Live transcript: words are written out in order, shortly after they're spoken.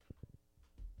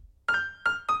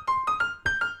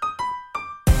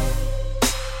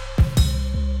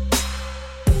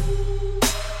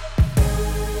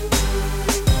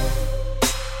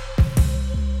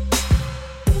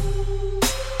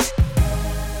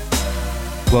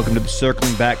Welcome to the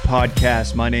Circling Back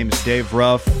podcast. My name is Dave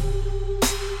Ruff.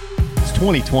 It's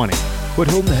 2020. Quit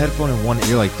holding the headphone in one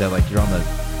ear like that, like you're on the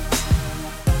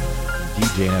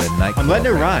DJing at a nightclub. I'm letting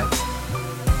it ride.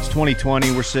 It's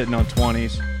 2020. We're sitting on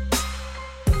 20s.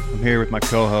 I'm here with my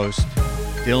co-host,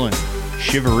 Dylan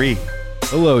Shivery.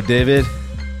 Hello, David.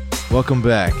 Welcome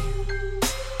back.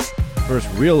 First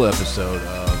real episode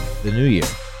of the new year.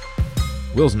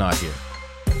 Will's not here.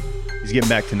 He's getting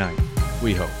back tonight.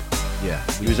 We hope. Yeah.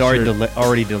 He was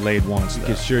already delayed once, We though.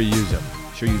 could sure use him.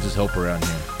 Sure use his help around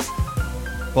here.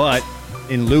 But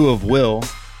in lieu of Will,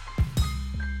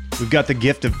 we've got the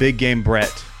gift of Big Game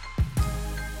Brett.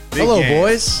 Big Hello, Game.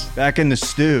 boys. Back in the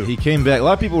stew. He came back. A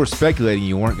lot of people were speculating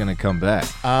you weren't going to come back.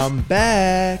 I'm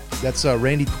back. That's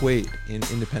Randy Quaid in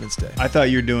Independence Day. I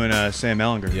thought you were doing Sam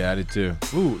Ellinger. Yeah, I did too.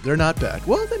 Ooh, they're not back.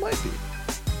 Well, they might be.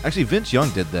 Actually, Vince Young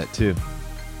did that too.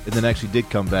 And then actually did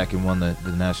come back and won the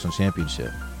national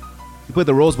championship. He played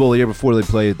the Rose Bowl the year before they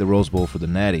played the Rose Bowl for the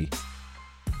Natty.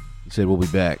 He said, we'll be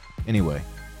back. Anyway.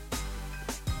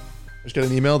 I just got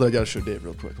an email that I got to show Dave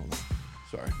real quick. Hold on.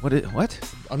 Sorry. What?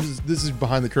 This is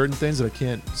behind the curtain things that I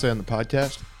can't say on the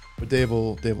podcast, but Dave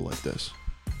will like this.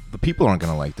 The people aren't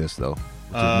going to like this, though.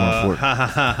 Which is more important.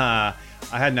 I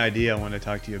had an idea I wanted to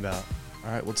talk to you about.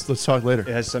 All right, let's talk later. It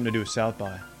has something to do with South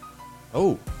by.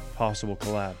 Oh. Possible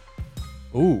collab.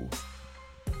 Ooh.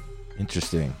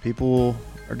 Interesting. People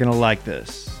are going to like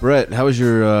this. Brett, how was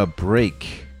your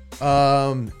break?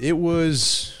 It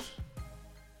was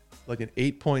like an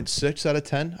 8.6 out of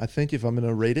 10, I think, if I'm going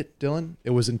to rate it, Dylan.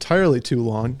 It was entirely too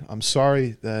long. I'm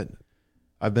sorry that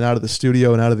I've been out of the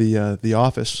studio and out of the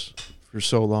office for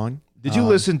so long. Did you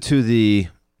listen to the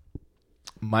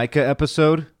Micah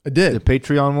episode? I did. The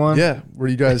Patreon one? Yeah, where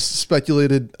you guys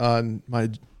speculated on my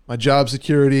job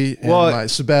security and my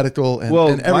sabbatical and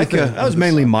everything. Micah, That was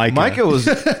mainly Micah.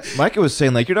 Micah was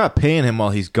saying, like, you're not paying him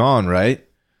while he's gone, right?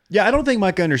 Yeah, I don't think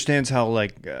Micah understands how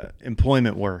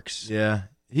employment works. Yeah.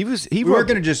 We weren't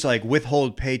going to just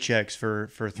withhold paychecks for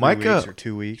 3 weeks or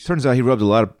 2 weeks. Turns out he rubbed a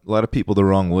lot of people the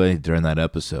wrong way during that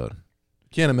episode.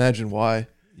 Can't imagine why.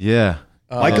 Yeah.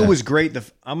 Micah was great.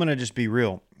 I'm going to just be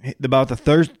real. About the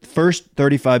first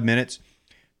 35 minutes,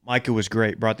 Micah was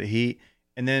great, brought the heat.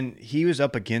 And then he was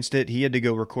up against it. He had to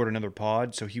go record another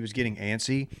pod, so he was getting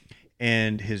antsy.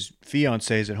 And his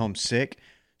fiance is at home sick.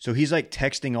 So he's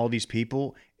texting all these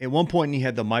people. At one point, he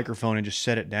had the microphone and just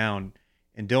set it down.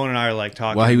 And Dylan and I are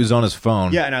talking. While he was on his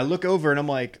phone. Yeah, and I look over and I'm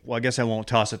like, well, I guess I won't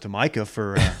toss it to Micah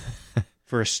for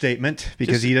a statement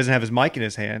because he doesn't have his mic in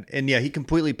his hand. And yeah, he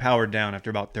completely powered down after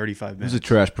about 35 minutes. It was a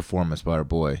trash performance by our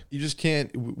boy. You just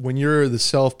can't, when you're the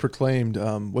self-proclaimed,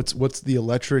 what's the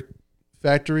electric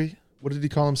factory? What did he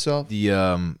call himself? The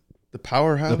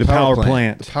powerhouse? The power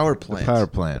plant. The power plant. The power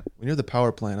plant. When you're the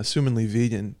power plant, assumingly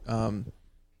vegan,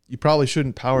 you probably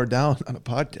shouldn't power down on a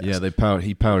podcast. Yeah,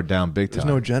 he powered down big time. There's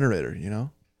no generator,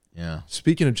 Yeah.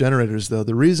 Speaking of generators, though,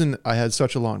 the reason I had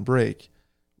such a long break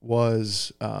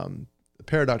was the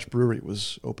Paradox Brewery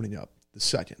was opening up the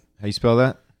second. How you spell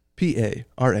that?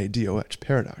 Paradox,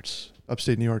 Paradox,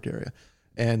 upstate New York area.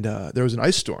 And there was an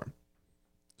ice storm.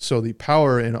 So the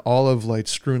power in all of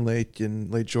Schroon Lake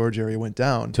and Lake George area went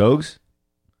down. Togs?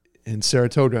 In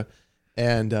Saratoga.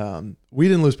 And we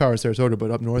didn't lose power in Saratoga,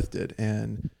 but up north did.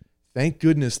 And thank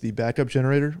goodness the backup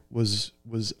generator was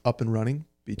up and running,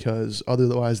 because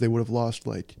otherwise they would have lost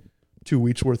 2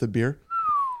 weeks worth of beer.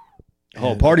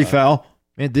 Oh, party foul.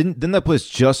 Man, didn't that place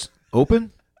just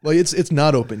open? Well, it's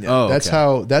not open yet. Oh,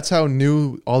 that's how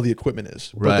new all the equipment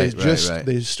is. But Right.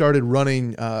 they started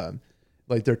running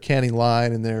their canning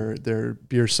line and their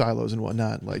beer silos and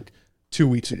whatnot 2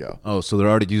 weeks ago. Oh, so they're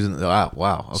already using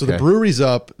wow. Okay. So the brewery's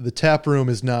up. The tap room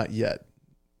is not yet.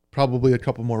 Probably a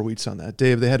couple more weeks on that.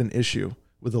 Dave, they had an issue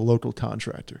with a local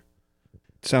contractor.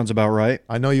 Sounds about right.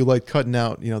 I know you like cutting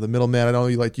out, the middleman. I know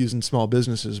you like using small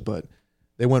businesses, but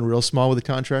they went real small with the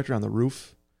contractor on the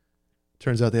roof.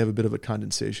 Turns out they have a bit of a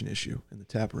condensation issue in the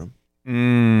tap room.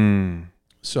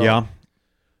 So yeah,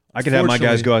 I could have my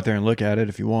guys go out there and look at it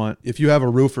if you want. If you have a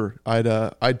roofer,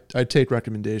 I'd take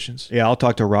recommendations. Yeah, I'll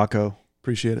talk to Rocco.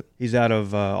 Appreciate it. He's out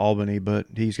of Albany, but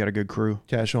he's got a good crew.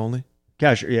 Cash only.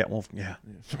 Cash, yeah, well, yeah.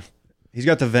 He's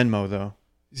got the Venmo though.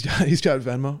 He's got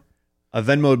Venmo. I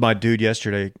Venmo'd my dude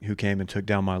yesterday who came and took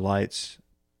down my lights,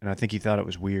 and I think he thought it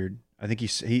was weird. I think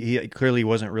he clearly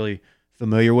wasn't really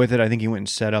familiar with it. I think he went and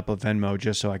set up a Venmo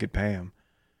just so I could pay him,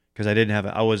 because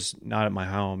I was not at my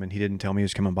home and he didn't tell me he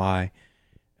was coming by.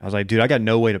 I was like, dude, I got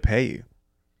no way to pay you.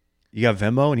 You got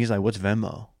Venmo? And he's like, what's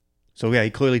Venmo? So yeah, he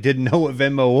clearly didn't know what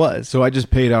Venmo was. So I just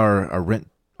paid our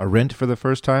rent for the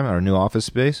first time, our new office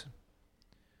space.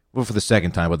 Well, for the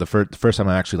second time, but the first time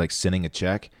I'm actually sending a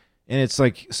check. And it's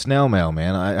like snail mail,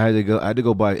 man. I had to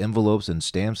go buy envelopes and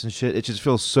stamps and shit. It just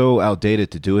feels so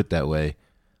outdated to do it that way.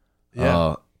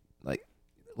 Yeah. Like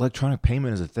electronic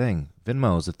payment is a thing.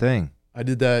 Venmo is a thing. I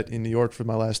did that in New York for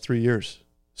my last 3 years.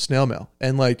 Snail mail.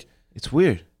 And like, It's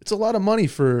weird. it's a lot of money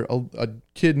for a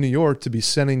kid in New York to be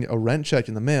sending a rent check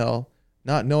in the mail,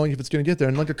 not knowing if it's going to get there.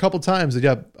 And like a couple times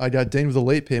I got dinged with a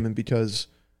late payment because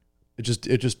it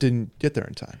just didn't get there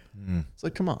in time. It's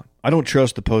like, come on. I don't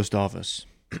trust the post office.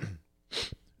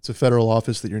 It's a federal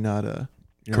office that you're not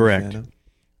you're Correct. Not a fan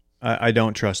of. I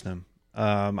don't trust them.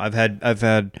 I've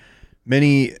had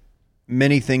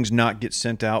many things not get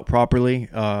sent out properly.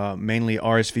 Mainly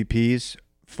RSVPs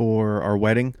for our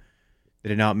wedding. They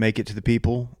did not make it to the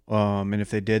people, and if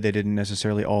they did, they didn't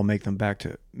necessarily all make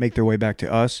their way back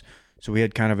to us. So we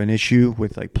had kind of an issue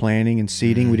with like planning and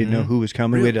seating. We didn't know who was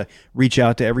coming. Really? We had to reach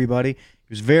out to everybody. It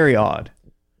was very odd.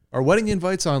 Are wedding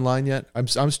invites online yet? I'm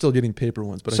still getting paper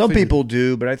ones, but Some I figured- people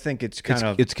do, but I think it's kind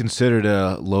of It's considered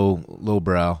a low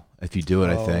brow if you do it.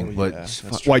 I Oh, think, but yeah, it's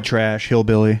that's white trash,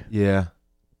 hillbilly. yeah,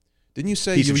 Didn't you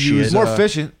say Piece you of shit. use it's more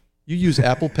efficient. You use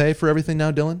Apple Pay for everything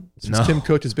now, Dylan? Since No. Tim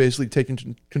Cook is basically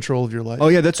taking control of your life. Oh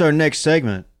yeah, that's our next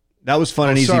segment. That was fun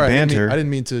and easy sorry, banter. I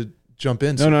didn't mean to jump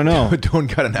in. No. Dorn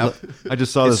got an Apple. I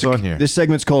just saw this on here. This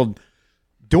segment's called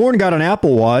Dorn got an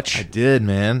Apple I Watch. did,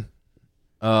 man.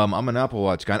 I'm an Apple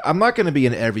Watch guy. I'm not going to be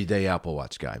an everyday Apple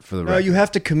Watch guy for the No, record. you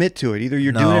have to commit to it. Either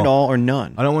you're doing No. it all or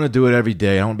none. I don't want to do it every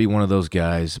day. I don't want to be one of those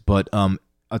guys. But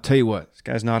I'll tell you what. This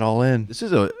guy's not all in. This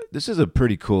is a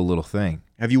pretty cool little thing.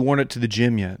 Have you worn it to the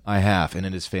gym yet? I have, and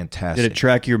it is fantastic. Did it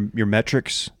track your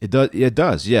metrics? It does. It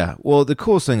does. Yeah. Well, the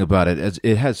coolest thing about it is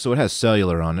it has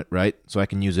cellular on it, right? So I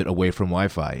can use it away from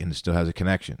Wi-Fi, and it still has a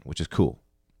connection, which is cool.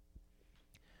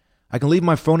 I can leave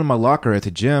my phone in my locker at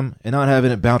the gym and not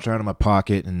having it bounce around in my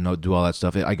pocket and do all that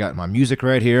stuff. I got my music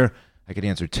right here. I can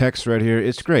answer texts right here.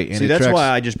 It's great. And See, it that's tracks- why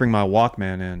I just bring my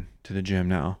Walkman in to the gym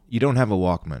now. you don't have a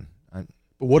Walkman.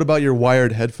 But what about your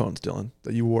wired headphones, Dylan,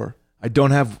 that you wore? I don't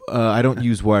have. I don't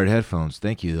use wired headphones.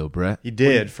 Thank you, though, Brett. He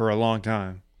did for a long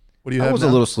time. What do you I have was now?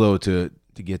 a little slow to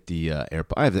get the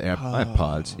AirPods. I have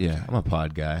pods. Yeah, I'm a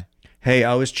pod guy. Hey,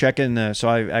 I was checking. So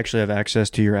I actually have access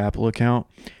to your Apple account,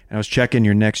 and I was checking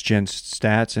your next gen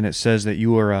stats, and it says that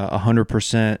you are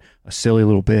 100% a silly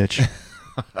little bitch.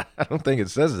 I don't think it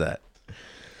says that.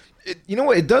 You know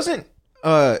what? It doesn't.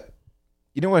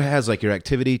 You know what has like your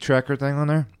activity tracker thing on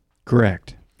there?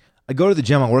 Correct. I go to the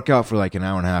gym. I work out for like an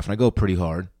hour and a half, and I go pretty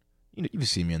hard. You've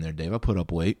seen me in there, Dave. I put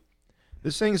up weight.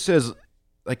 This thing says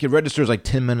like it registers like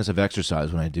 10 minutes of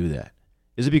exercise when I do that.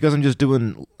 Is it because I'm just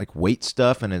doing like weight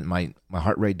stuff and my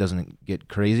heart rate doesn't get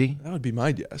crazy? That would be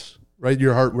my guess, right?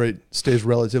 Your heart rate stays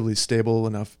relatively stable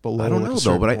enough below. I don't like know a though,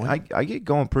 certain but point. I get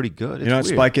going pretty good. It's You're not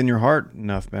weird. spiking your heart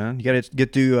enough, man. You got to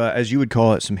get to, as you would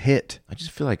call it, some HIT. I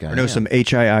just feel like I Or no, am. some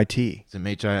HIIT. Some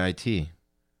HIIT.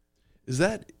 Is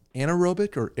that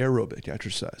anaerobic or aerobic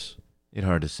exercise? It's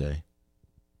hard to say.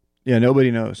 Yeah, nobody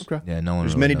knows. Okay, Yeah, no one.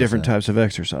 There's really many knows different that. types of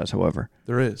exercise, however.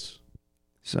 there is.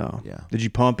 So, Yeah. did you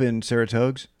pump in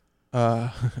Saratogues?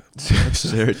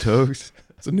 Saratogues.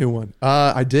 It's a new one.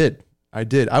 I did.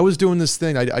 I was doing this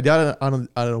thing. I got it on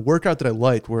a workout that I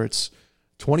liked where it's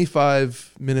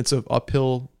 25 minutes of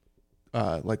uphill,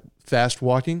 like fast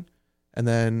walking, and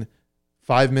then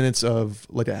 5 minutes of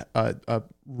like a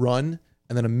run,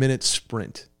 and then a minute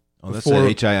sprint Oh, that's Before-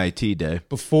 a HIIT day.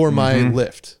 before my Mhm.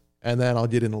 lift, and then I'll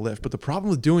get in a lift. But the problem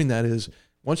with doing that is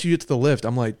once you get to the lift,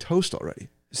 I'm like toast already.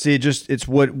 See, it's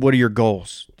what are your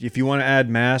goals? If you want to add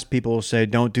mass, people will say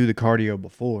don't do the cardio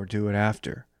before, do it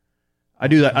after. I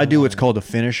do that. I do what's called a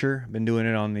finisher. I've been doing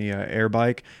it on the air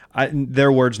bike.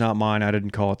 Their words, not mine. I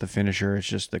didn't call it the finisher. It's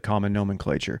just the common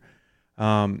nomenclature.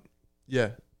 Yeah.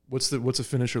 What's a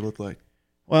finisher look like?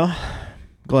 Well,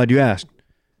 glad you asked.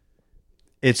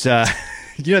 It's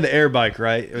you know the air bike,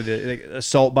 right, or the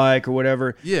assault bike or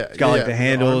whatever. Yeah. It's got like the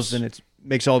handles and it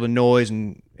makes all the noise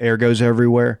and air goes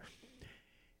everywhere.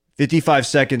 55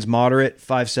 seconds moderate,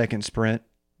 5 second sprint,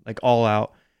 like all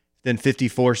out. Then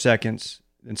 54 seconds,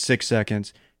 then 6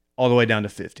 seconds, all the way down to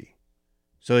 50.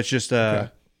 So it's just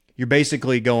Okay. you're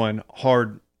basically going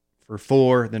hard for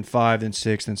 4, then 5, then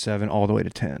 6, then 7, all the way to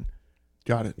 10.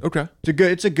 Got it. Okay.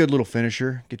 It's a good little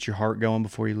finisher. Get your heart going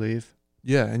before you leave.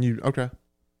 Yeah, and you okay.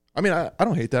 I mean, I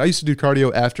don't hate that. I used to do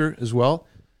cardio after as well,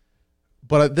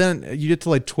 but then you get to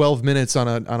like 12 minutes on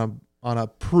a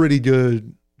pretty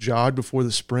good jog before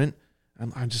the sprint. I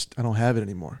don't have it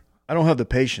anymore. I don't have the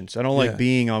patience. I don't Yeah. like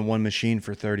being on one machine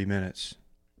for 30 minutes.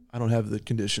 I don't have the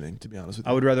conditioning, to be honest with you.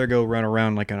 I would rather go run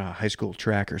around like on a high school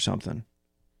track or something.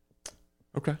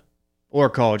 Okay. Or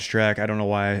college track. I don't know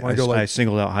why I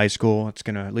singled out high school. It's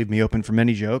going to leave me open for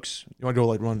many jokes. You want to go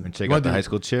like run And check out the high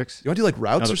school chicks. You want to do like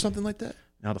routes or something like that?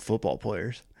 Now the football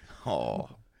players. Oh,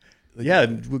 Yeah,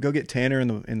 we'll go get Tanner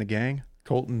in the gang.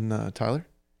 Colton, Tyler.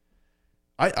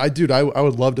 Dude, I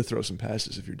would love to throw some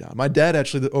passes if you're down. My dad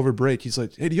actually over break, he's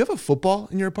like, "Hey, do you have a football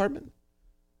in your apartment?"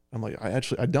 I'm like,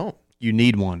 I don't. You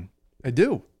need one. I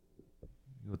do.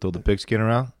 you throw the pigskin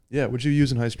around? Yeah. What'd you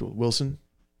use in high school? Wilson.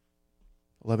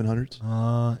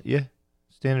 1100s. Yeah,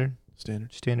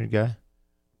 standard guy.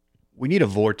 We need a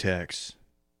vortex.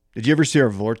 Did you ever see our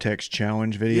vortex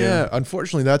challenge video? Yeah.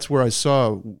 Unfortunately, that's where I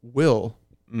saw Will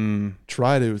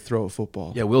try to throw a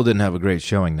football. Yeah, Will didn't have a great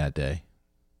showing that day.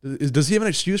 Does he have an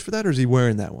excuse for that, or is he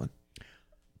wearing that one?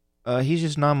 He's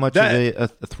just not much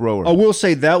of a thrower. I will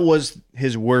say that was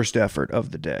his worst effort of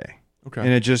the day. Okay. And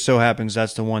it just so happens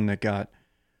that's the one that got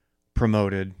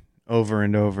promoted over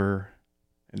and over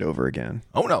and over again.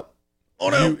 Oh no!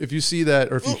 If you see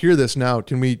that, or if you hear this now,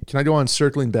 can I go on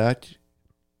circling back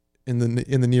in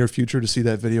the near future to see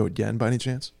that video again by any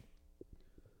chance?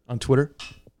 On Twitter?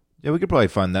 Yeah, we could probably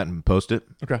find that and post it.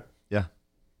 Okay. Yeah.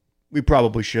 We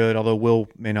probably should, although Will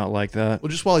may not like that. Well,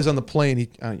 just while he's on the plane,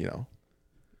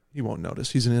 he won't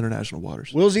notice. He's in international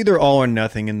waters. Will's either all or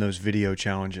nothing in those video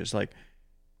challenges. Like,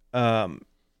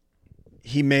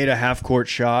 he made a half-court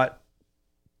shot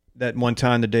that one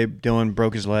time the day Dylan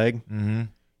broke his leg. Mm-hmm.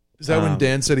 Is that when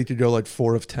Dan said he could go like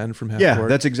 4 of 10 from half Yeah, court?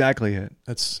 that's exactly it.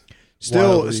 That's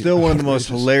Still wildly one of the most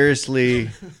outrageous. hilariously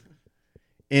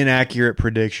inaccurate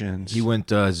predictions. He went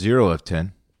 0 of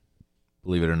 10.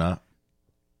 Believe it or not.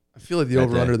 I feel like the That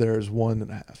over-under day. there is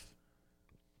 1.5.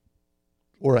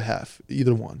 Or a half.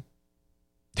 Either one.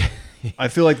 I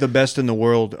feel like the best in the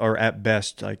world are at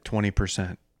best like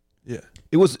 20%. Yeah.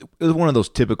 It was one of those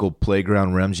typical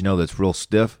playground rims, that's real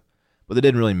stiff, but it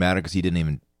didn't really matter because he didn't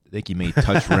even think he may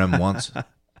touch rim once.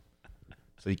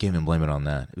 So you can't even blame it on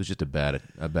that. It was just a bad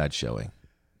showing.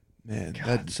 Man,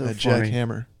 God, so that funny.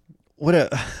 jackhammer.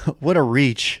 What a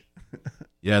reach.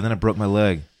 Yeah, then I broke my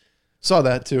leg. Saw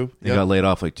that too. He got laid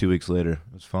off like 2 weeks later.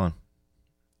 It was fun.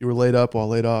 You were laid up while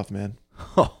laid off, man.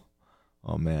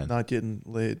 Oh man. Not getting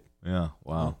laid. Yeah.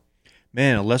 Wow.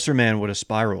 Man, a lesser man would have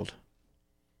spiraled.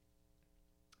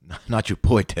 Not your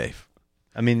boy, Dave.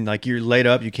 I mean, like you're laid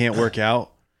up, you can't work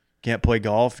out, can't play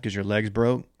golf because your leg's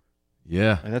broke.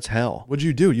 Yeah. Like, that's hell. What'd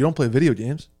you do? You don't play video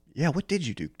games. Yeah, what did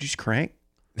you do? Did you just crank?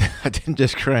 I didn't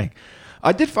just crank.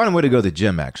 I did find a way to go to the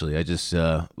gym, actually. I just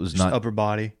was Just not. upper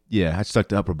body. Yeah, I stuck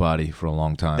to upper body for a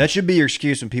long time. That should be your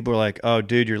excuse when people are like, "Oh,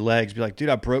 dude, your legs." Be like, "Dude,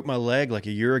 I broke my leg like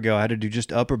a year ago. I had to do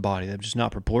just upper body. That's just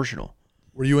not proportional."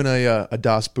 Were you in a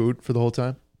Das Boot for the whole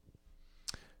time?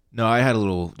 No, I had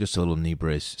just a little knee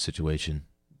brace situation.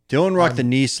 Dylan rocked the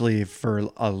knee sleeve for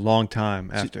a long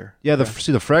time after. Yeah, the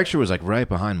fracture was like right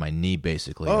behind my knee,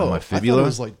 basically. on my I fibula. thought it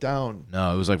was like down.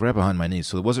 No, it was like right behind my knee,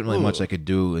 so there wasn't really much Ooh. I could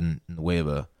do in the way of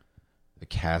a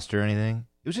cast or anything.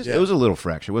 It was just Yeah. it was a little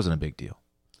fracture. It wasn't a big deal.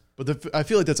 But I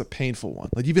feel like that's a painful one.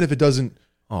 Like even if it doesn't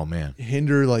Oh man,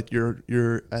 hinder like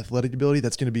your athletic ability,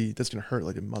 that's gonna hurt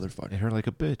like a it motherfucker. hurt like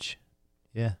a bitch.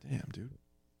 Yeah. Damn, dude.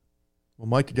 Well,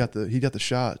 Mike got the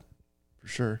shot for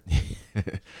sure.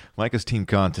 Micah's team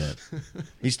content.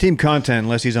 He's team content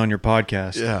unless he's on your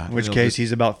podcast. Yeah, In which he'll case, just-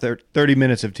 he's about 30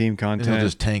 minutes of team And content. he'll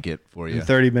just tank it for you. and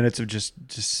 30 minutes of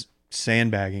just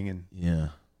sandbagging and Yeah.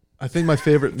 I think my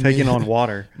favorite taking meme, on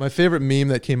water. my favorite meme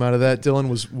that came out of that, Dylan,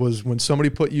 was when somebody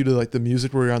put you to like the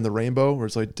music where you're on the rainbow, where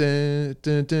it's like dun,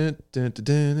 dun, dun, dun, dun,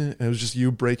 dun, and it was just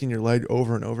you breaking your leg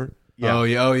over and over. Yeah. Oh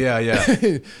yeah. Oh yeah.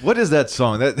 Yeah. What is that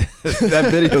song? That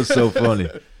video is so funny.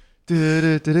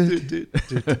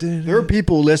 There are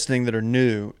people listening that are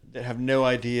new that have no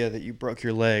idea that you broke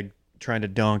your leg trying to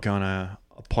dunk on a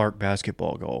park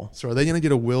basketball goal. So are they gonna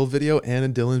get a Will video and a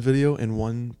Dylan video in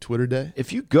one Twitter day?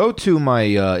 If you go to my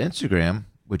Instagram,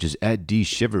 which is at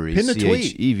 @dshivery, Pin the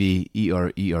tweet.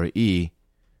 CHEVERERE.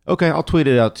 Okay, I'll tweet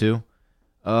it out too.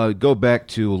 Go back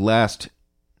to last, I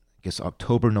guess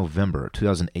October, November,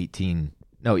 2018.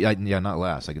 No, yeah, not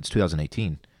last. Like it's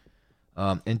 2018.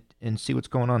 And see what's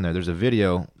going on there. There's a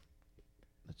video.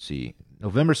 Let's see,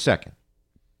 November 2nd.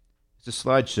 It's a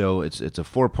slideshow. It's a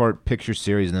 4-part picture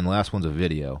series, and then the last one's a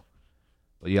video.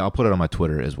 But yeah, I'll put it on my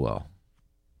Twitter as well,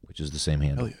 which is the same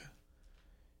handle. Hell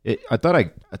yeah. I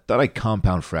thought I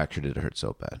compound fractured it. It hurt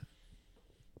so bad.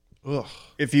 Ugh.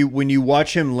 When you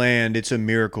watch him land, it's a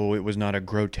miracle. It was not a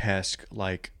grotesque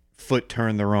like foot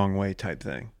turned the wrong way type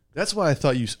thing. That's why I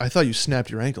thought you snapped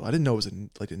your ankle. I didn't know it was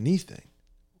like a knee thing.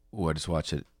 Oh, I just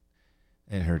watched it.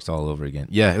 And it hurts all over again.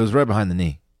 Yeah, it was right behind the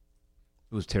knee.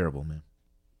 It was terrible, man.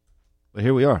 But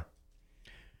here we are.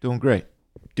 Doing great.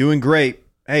 Doing great.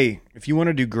 Hey, if you want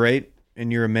to do great,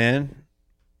 and you're a man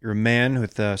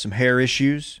with some hair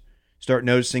issues, start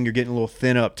noticing you're getting a little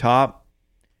thin up top,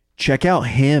 check out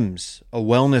Hims, a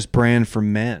wellness brand for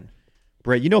men.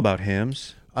 Brett, you know about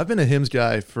Hims. I've been a Hims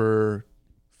guy for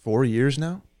 4 years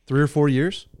now, 3 or 4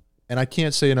 years, and I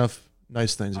can't say enough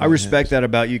nice things about I respect Hims. that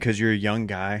about you because you're a young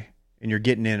guy and you're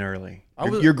getting in early. I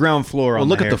was- You're ground floor Well, on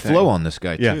look the at hair the flow thing. on this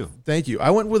guy Yeah. too. Thank you.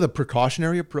 I went with a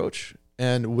precautionary approach,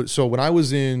 and so when I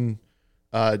was in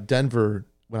Denver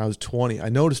when I was 20, I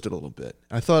noticed it a little bit.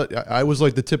 I thought I was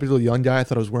like the typical young guy. I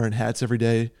thought I was wearing hats every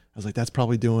day. I was like, that's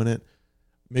probably doing it.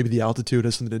 Maybe the altitude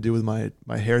has something to do with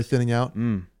my hair thinning out.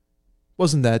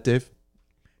 Wasn't that, Dave? It's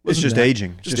Wasn't just that.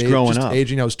 aging, just growing up.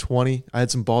 Aging. I was 20. I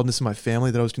had some baldness in my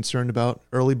family that I was concerned about,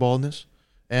 early baldness,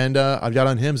 and I got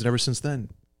on Hims, and ever since then,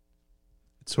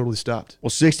 it's totally stopped. Well,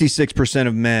 66%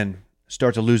 of men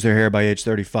start to lose their hair by age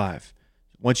 35.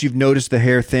 Once you've noticed the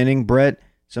hair thinning, Brett,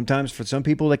 sometimes for some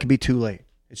people that can be too late.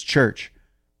 It's church,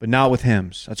 but not with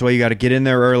Hims. That's why you got to get in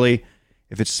there early.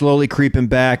 If it's slowly creeping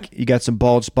back, you got some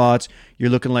bald spots, you're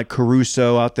looking like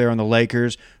Caruso out there on the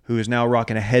Lakers, who is now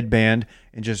rocking a headband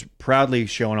and just proudly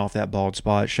showing off that bald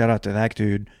spot. Shout out to that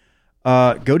dude.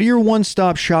 Go to your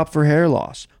one-stop shop for hair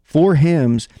loss,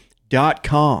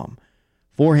 forhims.com.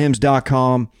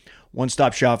 Forhims.com,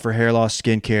 one-stop shop for hair loss,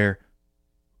 skincare,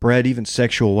 Brett, even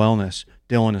sexual wellness.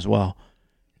 Dylan as well.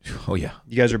 Oh yeah.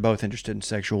 You guys are both interested in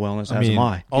sexual wellness, I as mean,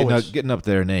 am I. getting up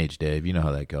there in age, Dave. You know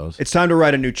how that goes. It's time to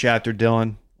write a new chapter,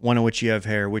 Dylan, one in which you have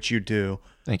hair, which you do.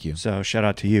 Thank you. So shout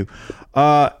out to you.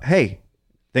 Hey,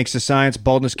 thanks to science,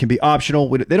 baldness can be optional.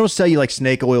 They don't sell you like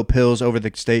snake oil pills over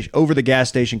the gas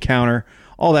station counter,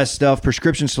 all that stuff.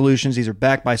 Prescription solutions, these are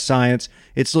backed by science.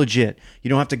 It's legit. You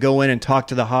don't have to go in and talk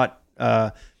to the hot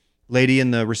lady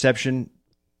in the receptionist.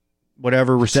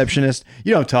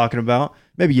 You know what I'm talking about.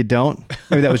 Maybe you don't.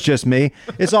 Maybe that was just me.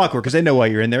 It's awkward because they know why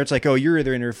you're in there. It's like, oh, you're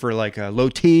either in there for like a low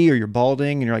T or you're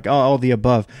balding, and you're like, oh, all the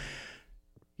above.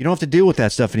 You don't have to deal with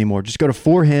that stuff anymore. Just go to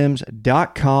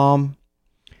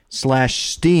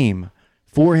forhims.com/steam.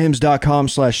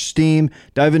 Forhims.com/steam.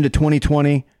 Dive into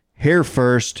 2020. Hair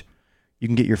first. You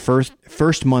can get your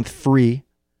first month free.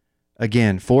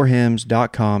 Again,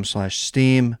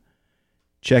 forhims.com/steam.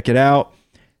 Check it out.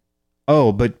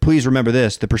 Oh, but please remember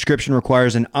this. The prescription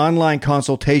requires an online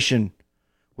consultation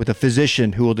with a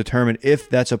physician who will determine if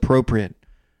that's appropriate.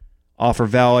 Offer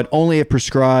valid only if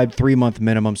prescribed. 3-month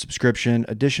minimum subscription.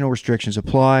 Additional restrictions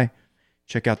apply.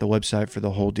 Check out the website for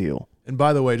the whole deal. And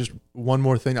by the way, just one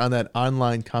more thing on that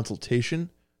online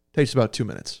consultation. Takes about 2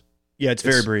 minutes. Yeah, it's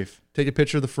very brief. Take a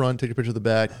picture of the front, take a picture of the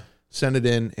back, send it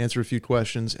in, answer a few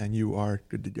questions, and you are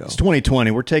good to go. It's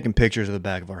 2020. We're taking pictures of the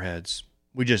back of our heads.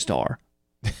 We just are.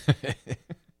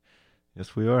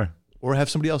 Yes, we are. Or have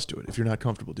somebody else do it if you're not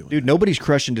comfortable doing it. Dude, nobody's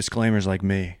crushing disclaimers like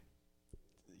me.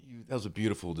 That was a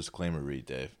beautiful disclaimer read,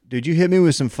 Dave. Dude, you hit me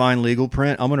with some fine legal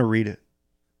print. I'm going to read it.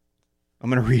 I'm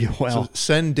going to read it well. So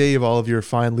send Dave all of your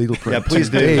fine legal print. Yeah,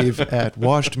 please to do. Dave at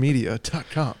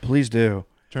washedmedia.com. Please do.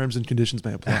 Terms and conditions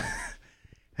may apply.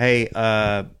 Hey,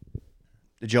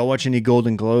 did y'all watch any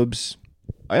Golden Globes?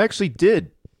 I actually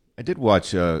did. I did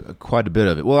watch quite a bit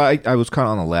of it. Well, I was kind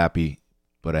of on the lappy,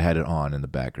 but I had it on in the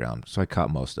background, so I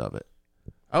caught most of it.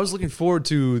 I was looking forward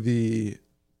to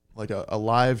a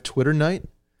live Twitter night.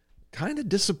 Kind of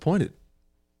disappointed,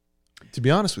 to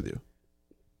be honest with you.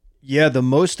 Yeah, the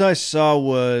most I saw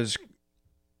was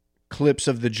clips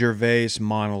of the Gervais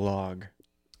monologue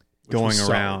going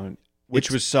around, which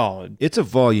was solid. It's a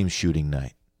volume shooting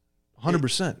night.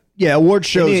 100%. Yeah, award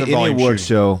shows are Any volume award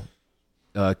shooting.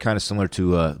 show, kind of similar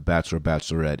to Bachelor or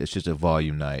Bachelorette. It's just a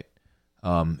volume night.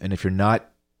 And if you're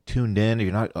not tuned in, if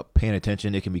you're not paying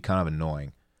attention, it can be kind of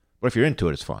annoying. But if you're into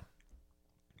it, it's fun.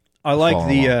 I like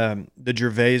Follow the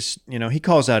Gervais. You know, he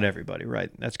calls out everybody,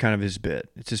 right? That's kind of his bit.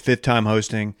 It's his 5th time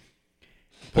hosting.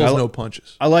 Pulls no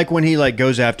punches. I like when he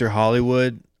goes after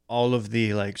Hollywood. All of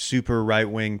the super right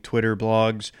wing Twitter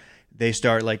blogs, they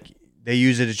start they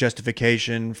use it as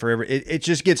justification for it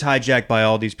just gets hijacked by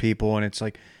all these people, and it's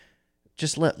like,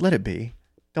 just let it be.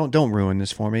 Don't ruin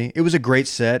this for me. It was a great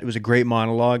set. It was a great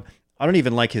monologue. I don't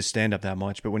even like his stand up that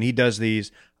much, but when he does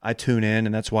these, I tune in,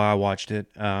 and that's why I watched it.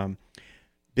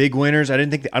 Big winners. I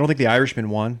don't think the Irishman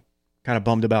won. Kind of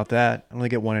bummed about that. I don't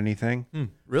think it won anything.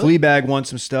 Really? Fleabag won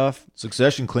some stuff.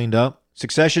 Succession cleaned up.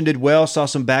 Succession did well. Saw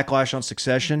some backlash on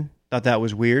Succession. Thought that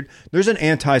was weird. There's an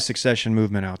anti-Succession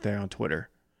movement out there on Twitter.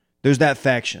 There's that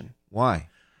faction. Why?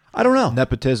 I don't know.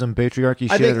 Nepotism, patriarchy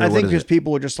I shit? think because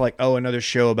people are just like, oh, another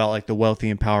show about the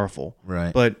wealthy and powerful.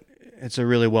 Right. But it's a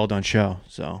really well done show.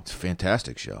 So It's a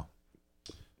fantastic show.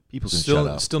 People can shut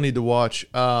up. Still need to watch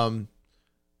the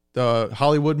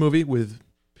Hollywood movie with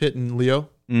Pitt and Leo.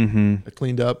 Mm-hmm. I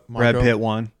cleaned up. Brad Marco. Pitt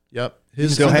won. Yep.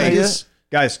 His Still hate Vegas.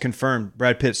 Guys, confirmed.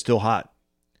 Brad Pitt's still hot.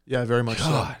 Yeah, very much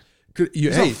God. so.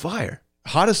 He's Hey, on fire.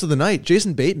 hottest of the night,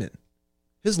 Jason Bateman.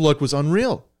 His look was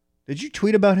unreal. Did you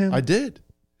tweet about him? I did.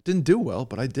 Didn't do well,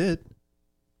 but I did.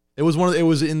 It was it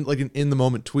was in like an in the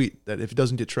moment tweet that if it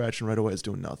doesn't get traction right away, it's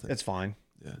doing nothing. That's fine.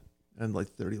 Yeah, and like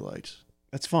 30 likes.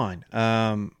 That's fine.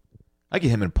 I get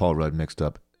him and Paul Rudd mixed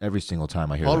up every single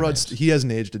time I hear Paul their Rudd's names. he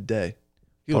hasn't aged a day.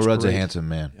 He Paul looks Rudd's a great. handsome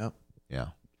man. Yep. Yeah.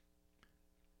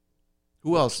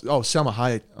 Who else? Oh, Selma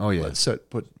Hayek. Oh yeah.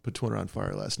 Put Twitter on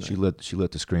fire last night. She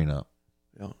lit the screen up.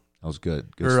 Yeah. That was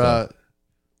good. Good Her stuff.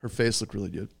 her face looked really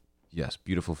good. Yes,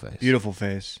 beautiful face. beautiful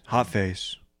face. Hot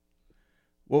face.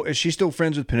 Well, is she still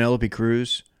friends with Penelope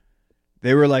Cruz?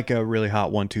 They were like a really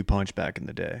hot 1-2 punch back in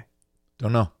the day.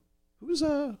 Don't know.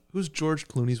 Who's George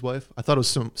Clooney's wife? I thought it was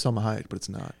Selma Hayek, but it's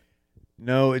not.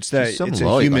 No, it's that She's some it's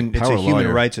lawyer, a human like it's a power human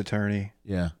lawyer. rights attorney.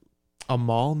 Yeah.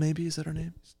 Amal, maybe is that her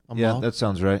name? Amal? Yeah, that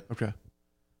sounds right. Okay.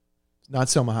 Not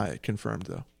Selma Hayek, confirmed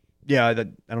though. Yeah, I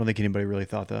don't think anybody really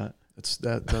thought that.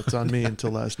 That's on me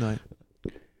until last night.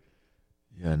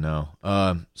 Yeah, no.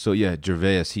 So yeah,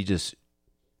 Gervais, he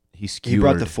skewered. He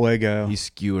brought the fuego. He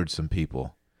skewered some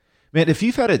people. Man, if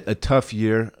you've had a tough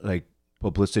year, like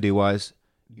publicity wise,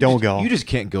 Don't go. You just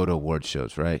can't go to award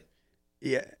shows, right?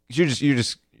 Yeah. You're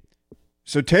just.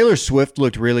 So Taylor Swift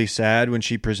looked really sad when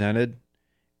she presented,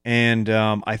 and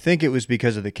I think it was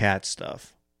because of the Cats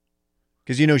stuff.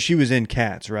 Because she was in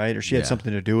Cats, right? Or she had Yeah.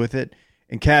 something to do with it.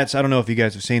 And Cats, I don't know if you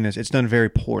guys have seen this. It's done very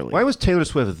poorly. Why was Taylor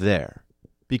Swift there?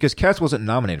 Because Cats wasn't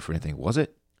nominated for anything, was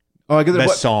it? Oh, I guess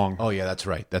Best song. Oh yeah, that's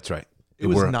right. That's right. It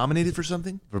was nominated for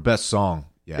something? for best song.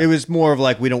 Yeah. It was more of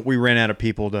like we ran out of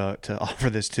people to offer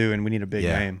this to, and we need a big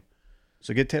Yeah. name.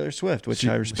 So get Taylor Swift, which she,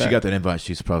 I respect. She got that invite.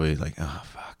 She's probably like, oh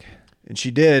fuck. And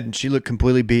she did. And she looked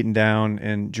completely beaten down.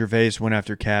 And Gervais went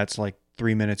after Cats like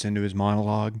 3 minutes into his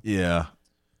monologue. Yeah.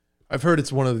 I've heard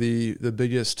it's one of the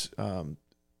biggest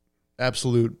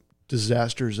absolute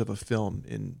disasters of a film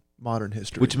in modern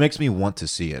history. Which makes me want to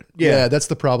see it. yeah, that's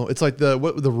the problem. It's like the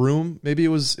Room. Maybe it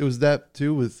was that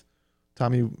too with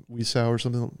Tommy Wiseau or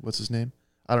something. What's his name?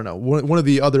 I don't know. One of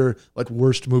the other like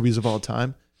worst movies of all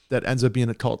time that ends up being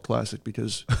a cult classic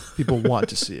because people want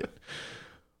to see it.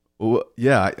 Well,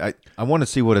 yeah, I want to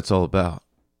see what it's all about.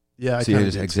 Yeah, I See kinda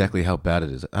just did, exactly how bad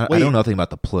it is. I Wait, know nothing about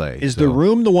the play. Is so- The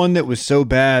Room the one that was so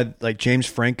bad? Like James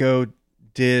Franco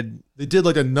did They did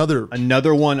like another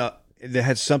another one that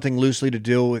had something loosely to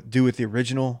do with the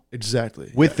original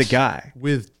exactly with the yes. guy.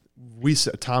 with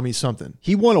Wiseau, Tommy something.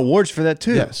 He won awards for that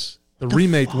too. Yes, the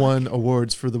remake won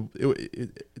awards for the.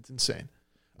 It's insane.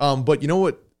 But you know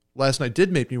what? Last night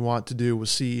did make me want to do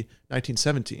was see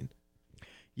 1917.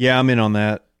 Yeah, I'm in on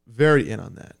that. Very in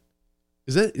on that.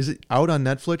 Is it out on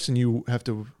Netflix and you have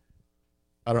to?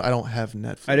 I don't have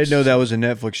Netflix. I didn't know that was a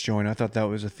Netflix joint. I thought that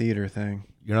was a theater thing.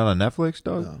 You're not on Netflix,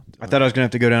 dog? No. I thought I was gonna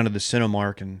have to go down to the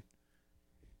Cinemark and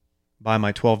buy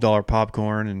my $12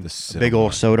 popcorn and The a big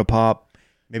old Cinemark. soda pop.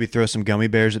 Maybe throw some gummy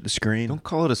bears at the screen. Don't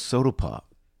call it a soda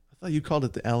pop. I thought you called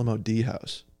it the Alamo D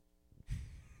House.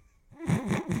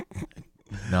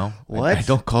 No. What? I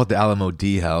don't call it the Alamo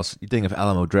D House. You think of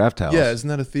Alamo Draft House. Yeah, isn't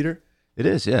that a theater? It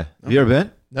is, yeah. Have you ever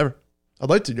been? Never. I'd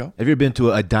like to go. Have you ever been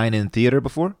to a dine-in theater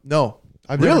before? No,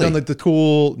 I've never Really? done like the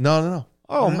cool. No.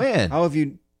 Oh, Yeah. man. How have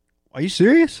you? Are you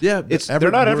serious? Yeah,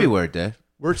 They're not everywhere, Dave.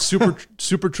 We're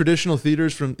super traditional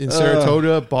theaters in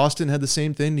Saratoga. Boston had the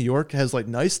same thing. New York has like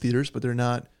nice theaters, but they're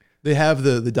not. They have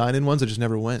the dine-in ones. I just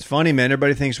never It's went. funny, man.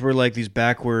 Everybody thinks we're like these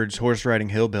backwards horse riding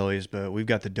hillbillies, but we've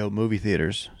got the dope movie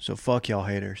theaters. So fuck y'all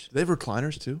haters. Do they have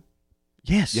recliners too?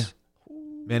 Yes. Yeah.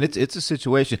 Man, it's a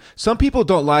situation. Some people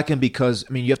don't like him because,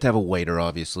 I mean, you have to have a waiter,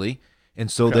 obviously.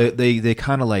 And so they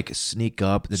kind of like sneak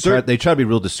up. They try to be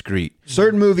real discreet.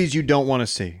 Certain movies you don't want to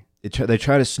see. They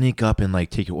try to sneak up and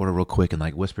like take your order real quick and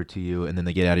like whisper to you, and then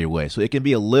they get out of your way. So it can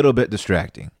be a little bit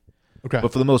distracting. Okay.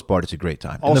 But for the most part, it's a great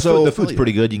time. And Also- the food's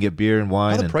pretty good. You can get beer and How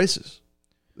wine. are the And prices?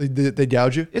 They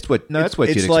gouge you? it's what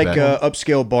It's you'd like expect.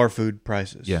 upscale bar food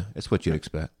prices. Yeah, it's what you'd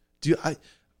expect. Do you,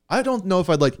 I don't know if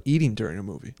I'd like eating during a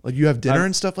movie. Like you have dinner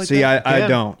and stuff like See, that. I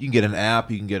don't. You can get an app.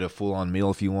 You can get a full-on meal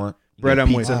if you want. You Brett, get I'm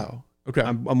pizza. with Wow. Okay.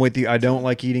 I'm with you. I don't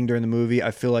like eating during the movie.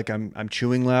 I feel like I'm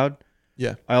chewing loud.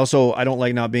 Yeah. I don't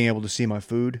like not being able to see my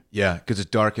food. Yeah, because it's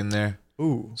dark in there.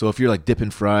 Ooh. So if you're like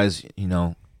dipping fries,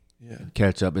 Yeah.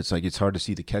 ketchup, it's like it's hard to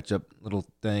see the ketchup little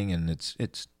thing, and it's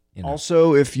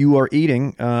Also, if you are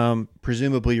eating,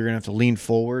 presumably you're gonna have to lean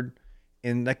forward,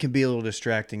 and that can be a little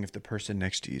distracting if the person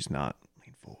next to you is not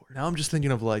lean forward. Now I'm just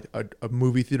thinking of like a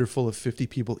movie theater full of 50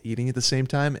 people eating at the same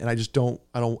time, and I don't.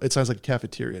 It sounds like a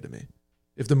cafeteria to me.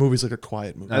 If the movie's like a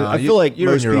quiet movie. I feel like you're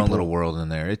in most your own people- little world in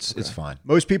there. It's fine.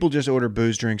 Most people just order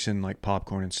booze, drinks, and like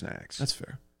popcorn and snacks. That's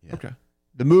fair. Yeah. Okay.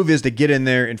 The move is to get in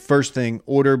there and first thing,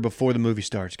 order before the movie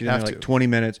starts. Get in Have there like to. 20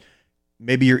 minutes.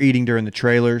 Maybe you're eating during the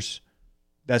trailers.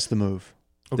 That's the move.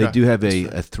 Okay. They do have That's a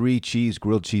fair. 3-cheese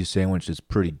grilled cheese sandwich that's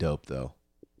pretty dope, though.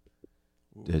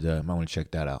 Might want to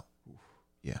check that out.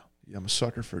 Yeah, I'm a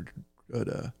sucker for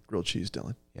good grilled cheese,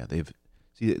 Dylan. Yeah,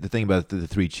 see the thing about the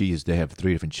 3 cheese, they have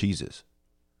 3 different cheeses.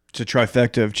 It's a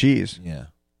trifecta of cheese. Yeah.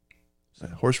 It's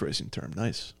a horse racing term.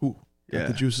 Nice. Ooh. Got Yeah.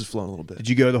 the juices flowing a little bit. Did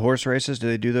you go to the horse races? Do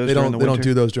they do those They during don't. the They winter? don't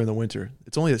do those during the winter.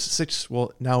 It's only a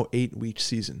now 8-week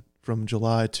season from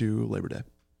July to Labor Day.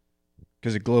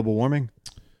 Because of global warming?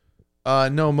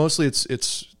 No, mostly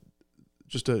it's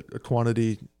just a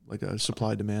quantity, like a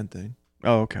supply demand thing.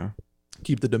 Oh, okay.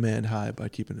 Keep the demand high by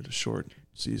keeping it a short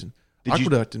season. Did you,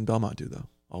 Aqueduct in Belmont do though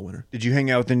all winter. did you hang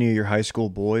out with any of your high school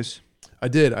boys? I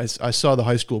did. I saw the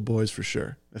high school boys for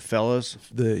sure. The fellas?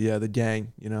 The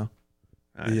gang. You know,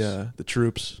 Nice. the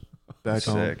troops back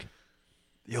home. Sick.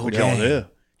 The What'd y'all do?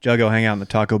 Did y'all go hang out in the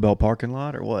Taco Bell parking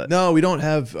lot or what? No, we don't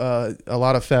have a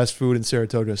lot of fast food in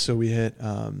Saratoga, so we hit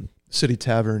City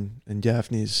Tavern and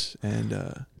Gaffney's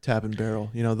and Tap and Barrel.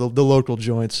 You know, the local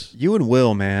joints. You and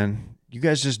Will, man. You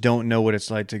guys just don't know what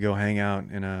it's like to go hang out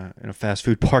in a fast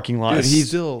food parking lot. Dude,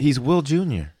 Still- he's Will Jr.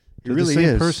 They're really the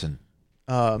same is. person.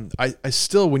 I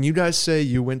still, when you guys say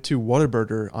you went to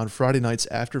Whataburger on Friday nights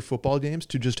after football games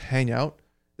to just hang out,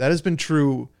 that has been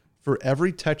true for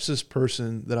every Texas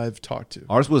person that I've talked to.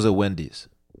 Ours was a Wendy's.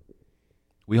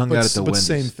 We hung out at the but Wendy's.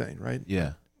 same thing, right?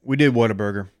 Yeah. We did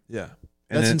Whataburger. Yeah.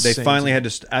 And That's then they insane finally to had me.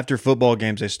 to, after football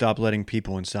games, they stopped letting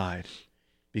people inside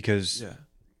because Yeah.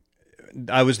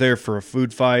 I was there for a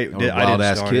food fight. That was I didn't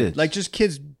wild-ass start it. kids. Like just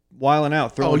kids wiling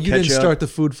out, Oh, throwing you ketchup. didn't start the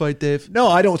food fight, Dave? No,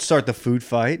 I don't start the food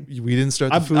fight. We didn't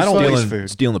start the I food don't fight? waste Stealing, food.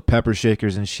 stealing the pepper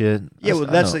shakers and shit. Yeah, well,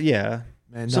 I that's know. yeah.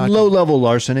 Man, Some not- low level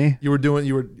larceny. You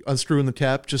were unscrewing the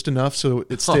cap just enough so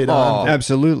it stayed on.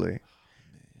 Absolutely.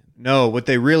 No, what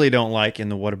they really don't like in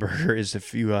the Whataburger is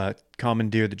if you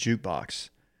commandeer the jukebox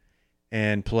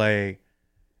and play,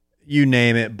 you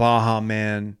name it, Baja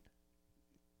Man,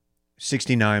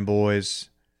 69 Boys.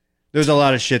 There's a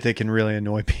lot of shit that can really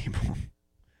annoy people.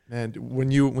 Man,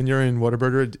 when you're in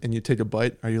Whataburger and you take a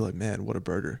bite, are you like, man, what a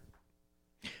burger?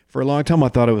 For a long time, I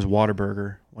thought it was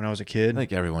Whataburger when I was a I kid.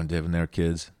 think everyone did when they were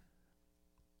kids.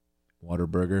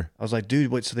 Whataburger. I was like,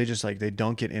 dude, wait, so they just like, they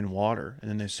dunk it in water and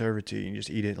then they serve it to you and you just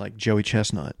eat it like Joey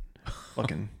Chestnut.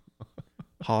 Fucking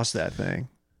hoss that thing.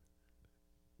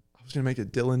 I was gonna make a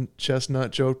Dylan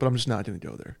Chestnut joke, but I'm just not gonna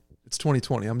go there. It's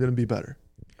 2020. I'm gonna be better.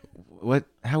 What?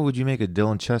 How would you make a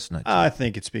Dylan Chestnut? I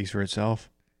think it speaks for itself.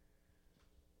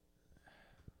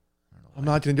 I'm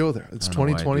not gonna go there. It's I don't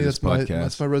know why I 2020. do this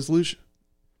That's my resolution.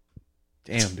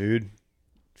 Damn, dude.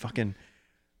 Fucking.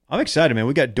 I'm excited, man.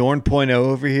 We got Dorn .0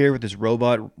 over here with his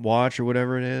robot watch or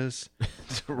whatever it is.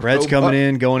 Red's coming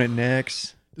in, going at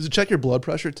next. Does it check your blood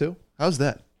pressure too? How's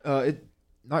that?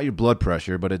 Not your blood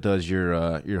pressure, but it does your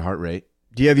heart rate.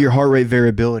 Do you have your heart rate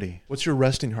variability? What's your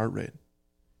resting heart rate?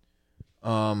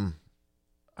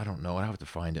 I don't know. I have to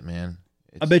find it, man.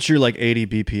 I bet you're like 80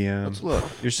 BPM. Let's look.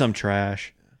 You're some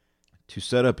trash. To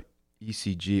set up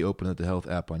ECG, open up the health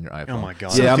app on your iPhone. Oh my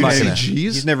God. Yeah, I'm not gonna. ECGs?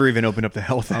 He's never even opened up the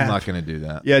health app. I'm not gonna do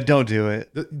that. Yeah, don't do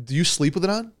it. Do you sleep with it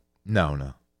on?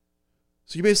 No.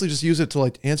 So you basically just use it to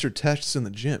like answer texts in the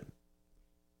gym.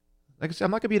 Like I said,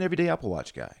 I'm not gonna be an everyday Apple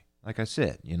Watch guy. Like I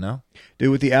said, you know,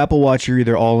 Dude, with the Apple Watch, you're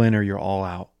either all in or you're all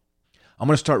out. I'm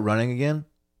gonna start running again.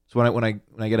 So when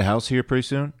I get a house here pretty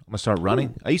soon, I'm gonna start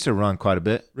running. I used to run quite a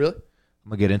bit. Really? I'm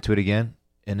gonna get into it again,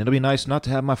 and it'll be nice not to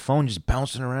have my phone just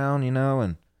bouncing around, you know,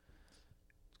 and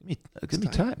it's gonna be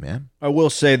tight, man. I will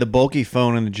say the bulky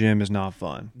phone in the gym is not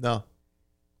fun. No.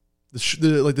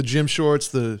 The gym shorts,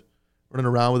 the running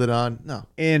around with it on. No.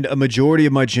 And a majority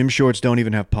of my gym shorts don't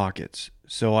even have pockets.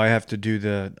 So I have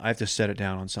to set it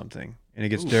down on something. And it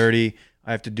gets dirty.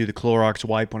 I have to do the Clorox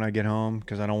wipe when I get home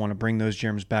because I don't want to bring those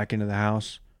germs back into the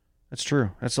house. That's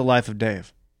true. That's the life of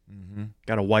Dave. Mm-hmm.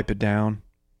 Got to wipe it down.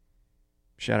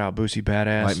 Shout out Boosie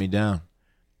Badass. Wipe me down.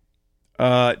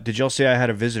 Did y'all see I had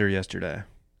a visitor yesterday?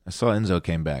 I saw Enzo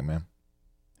came back, man.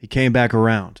 He came back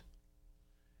around.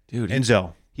 Dude,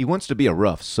 Enzo. he wants to be a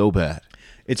rough so bad.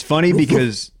 It's funny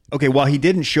because, okay, while he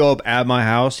didn't show up at my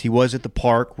house, he was at the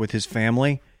park with his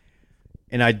family.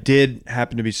 And I did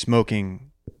happen to be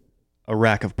smoking a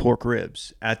rack of pork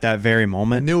ribs at that very I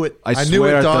moment. knew it. I I knew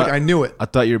swear it, I dog. thought- I knew it. I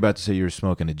thought you were about to say you were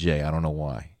smoking a J. I don't know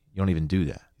why. You don't even do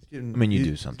that. I mean, you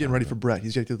do He's sometimes. getting ready for Brett.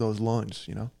 He's getting those lungs,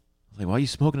 you know? I was like, why are you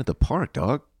smoking at the park,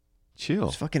 dog? Chill.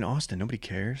 It's fucking Austin. Nobody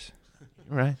cares.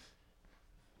 All right.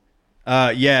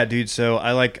 Yeah, dude. So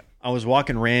I was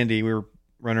walking Randy. We were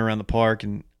running around the park,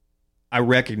 and I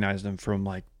recognized him from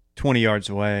like 20 yards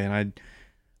away, and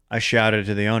I shouted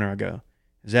to the owner. I go,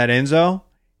 "Is that Enzo?"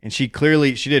 And she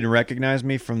didn't recognize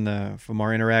me from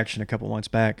our interaction a couple months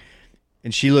back,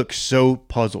 and she looked so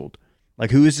puzzled.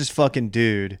 Like, who is this fucking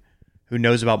dude who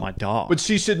knows about my dog? But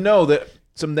she should know that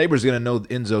some neighbor's going to know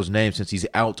Enzo's name since he's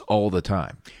out all the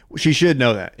time. She should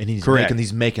know that. And he's correct.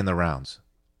 making the rounds.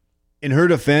 In her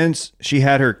defense, she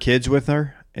had her kids with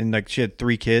her, and like she had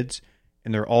 3 kids,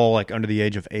 and they're all like under the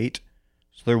age of 8,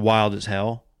 so they're wild as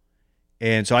hell.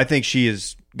 And so I think she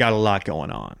has got a lot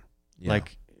going on. Yeah.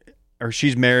 Like, or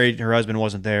she's married, her husband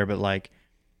wasn't there, but like,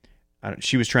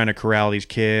 she was trying to corral these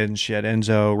kids. She had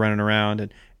Enzo running around,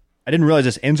 and I didn't realize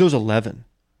this. Enzo's 11.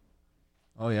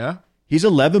 Oh, yeah? He's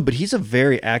 11, but he's a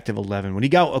very active 11. When he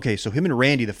got so him and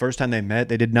Randy, the first time they met,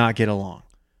 they did not get along.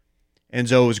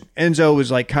 Enzo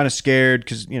was like kind of scared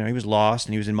because he was lost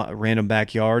and he was in a random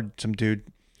backyard, some dude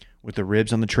with the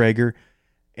ribs on the Traeger,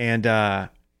 and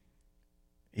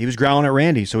he was growling at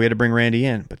Randy, so we had to bring Randy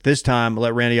in. But this time, I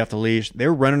let Randy off the leash. They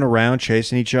were running around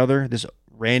chasing each other. This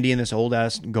Randy and this old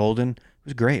ass Golden. It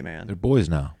was great, man. They're boys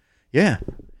now. Yeah,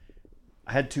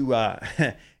 I had to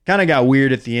kind of got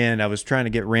weird at the end. I was trying to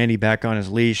get Randy back on his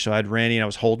leash, so I had Randy and I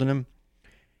was holding him.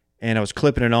 And I was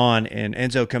clipping it on, and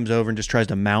Enzo comes over and just tries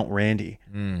to mount Randy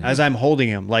as I'm holding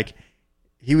him. Like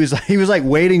he was like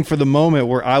waiting for the moment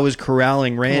where I was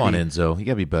corralling Randy. Come on, Enzo, you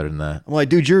gotta be better than that. I'm like,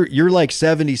 dude, you're like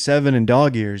 77 in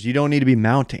dog years. You don't need to be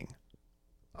mounting.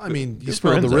 I mean, you Good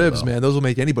spoiled for the Enzo, ribs, though. man. Those will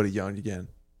make anybody young again.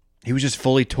 He was just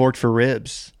fully torqued for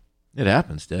ribs. It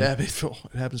happens, Dad. Yeah,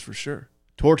 it happens for sure.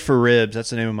 Torqued for ribs.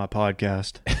 That's the name of my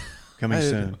podcast. Coming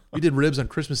soon. We did ribs on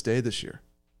Christmas Day this year.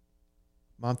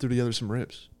 Mom threw together some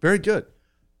ribs. Very good.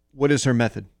 What is her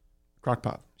method? Crock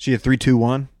pot. She a 3, 2,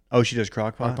 1. Oh, she does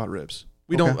crock pot. Crock pot ribs.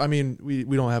 We Okay. don't. I mean, we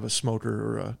don't have a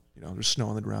smoker or there's snow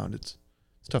on the ground. It's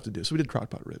tough to do. So we did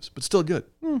crock pot ribs, but still good.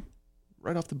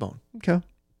 Right off the bone. Okay.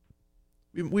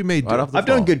 We made. Right do. off the I've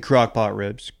done bone. good crock pot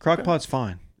ribs. Crock Okay. pot's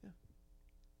fine.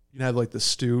 You can have like the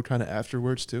stew kind of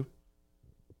afterwards too.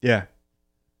 Yeah.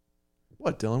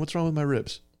 What, Dylan? What's wrong with my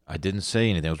ribs? I didn't say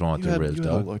anything was wrong with You the had- ribs, you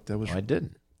had a dog. look that was. I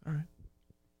didn't. All right.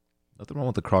 Nothing wrong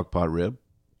with the crock pot rib.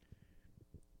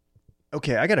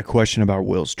 Okay, I got a question about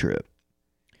Will's trip.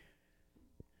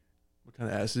 What kind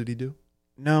of acid did he do?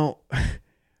 No,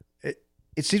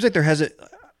 it seems like there hasn't.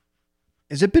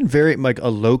 Has it been very like a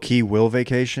low key Will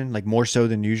vacation, like more so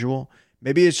than usual?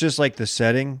 Maybe it's just like the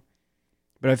setting,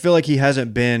 but I feel like he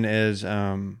hasn't been as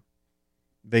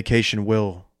vacation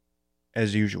Will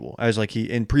as usual. As like he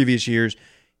in previous years,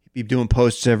 he'd be doing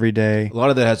posts every day. A lot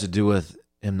of that has to do with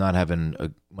him not having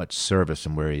much service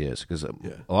in where he is, because a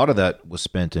lot of that was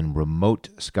spent in remote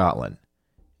Scotland,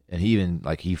 and he even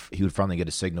like he would finally get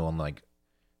a signal and like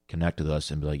connect with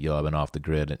us and be like, "Yo, I've been off the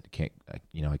grid and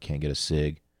I can't get a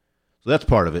sig." So that's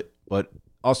part of it, but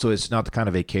also it's not the kind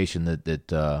of vacation that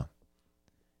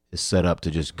is set up to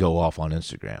just go off on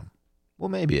Instagram. Well,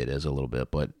 maybe it is a little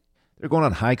bit, but they're going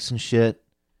on hikes and shit.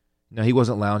 He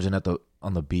wasn't lounging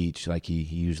on the beach like he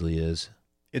usually is.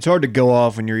 It's hard to go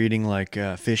off when you're eating like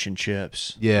fish and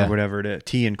chips, Yeah. or whatever it is,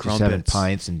 tea and Just having crumpets.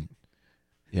 pints and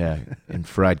and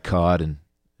fried cod and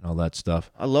all that stuff.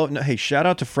 I love. No, hey, shout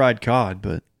out to fried cod,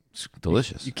 but It's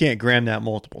delicious. you can't gram that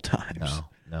multiple times.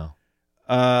 No.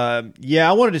 Yeah,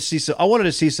 I wanted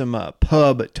to see some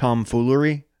pub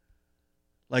tomfoolery,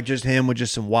 like just him with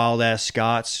just some wild ass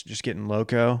Scots, just getting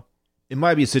loco. It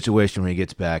might be a situation where he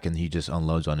gets back and he just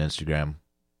unloads on Instagram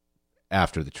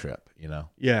after the trip.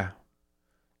 Yeah,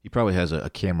 He probably has a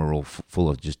camera roll full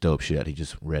of just dope shit. He's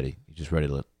just ready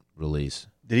to release.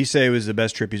 did he say it was the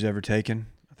best trip he's ever taken?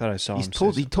 I thought I saw him.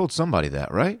 say He told somebody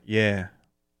that, right? yeah,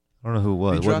 I don't know who it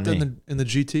was. He It dropped wasn't that me. in the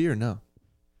GT or no?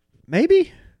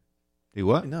 maybe. He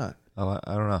what? Why not? Oh,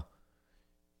 I don't know.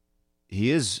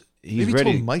 He's Maybe he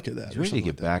ready. told Micah that. He's or ready to something get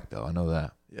like that. back though. I know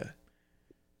that. Yeah.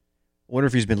 I wonder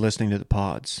if he's been listening to the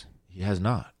pods. He has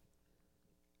not.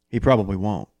 He probably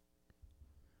won't.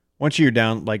 Once you're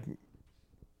down like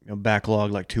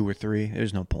backlog like 2 or 3,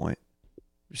 there's no point.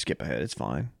 Just skip ahead. It's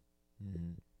fine.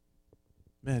 Mhm.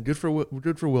 Man, good for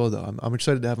Will though. I'm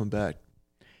excited to have him back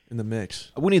in the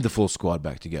mix. We need the full squad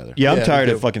back together. Yeah, I'm Yeah, tired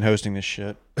we of do. fucking hosting this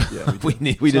shit. Yeah, we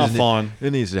need. It's not just- fun.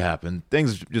 It needs to happen.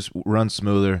 Things just run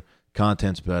smoother.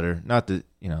 Content's better. Not that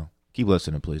keep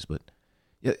listening, please. But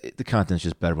yeah, the content's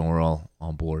just better when we're all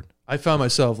on board. I found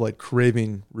myself like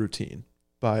craving routine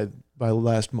by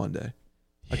last Monday.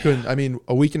 I couldn't. I mean,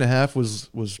 a week and a half was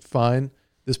fine.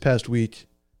 This past week,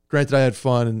 granted, I had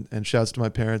fun and shouts to my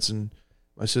parents and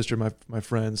my sister, my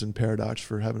friends, and Paradox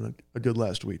for having a good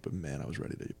last week. But man, I was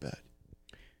ready to get back.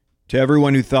 To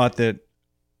everyone who thought that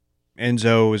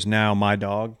Enzo is now my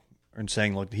dog, and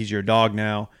saying, "Look, he's your dog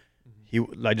now," I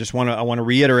want to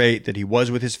reiterate that he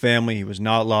was with his family. He was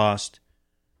not lost.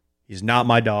 He's not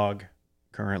my dog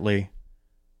currently,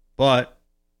 but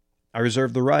I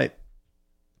reserve the right.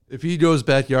 If he goes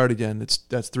backyard again,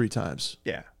 that's 3 times.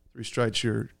 Yeah, 3 strikes,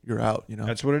 you're out.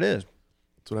 that's what it is.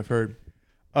 That's what I've heard.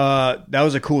 That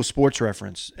was a cool sports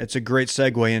reference. It's a great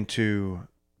segue into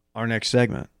our next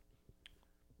segment,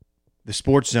 the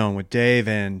Sports Zone with Dave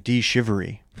and D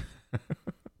Shivery.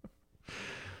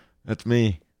 That's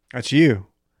me. That's you.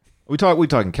 We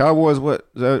talking Cowboys? What's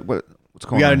going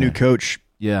on? We got a new here? coach.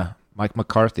 Yeah, Mike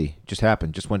McCarthy just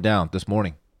happened. Just went down this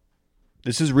morning.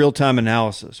 This is real time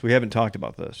analysis. We haven't talked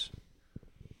about this.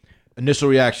 Initial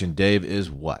reaction, Dave, is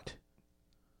what?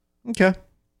 Okay.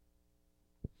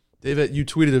 David, you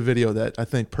tweeted a video that I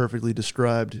think perfectly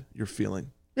described your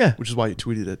feeling. Yeah. Which is why you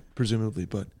tweeted it, presumably.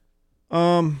 But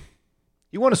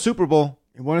You won a Super Bowl.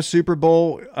 He won a Super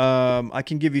Bowl. I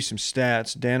can give you some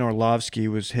stats. Dan Orlovsky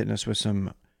was hitting us with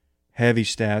some heavy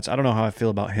stats. I don't know how I feel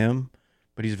about him,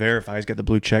 but he's verified. He's got the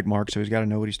blue check mark, so he's got to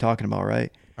know what he's talking about,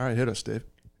 right? all right, hit us, Dave.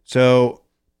 So,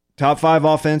 top 5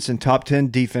 offense and top 10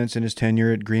 defense in his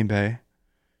tenure at Green Bay.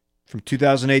 From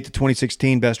 2008 to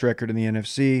 2016, best record in the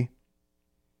NFC.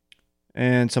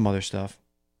 And some other stuff.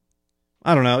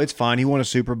 I don't know. It's fine. He won a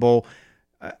Super Bowl.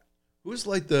 Who was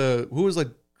like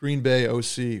Green Bay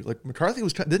OC? Like McCarthy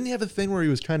didn't he have a thing where he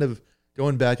was kind of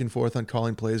going back and forth on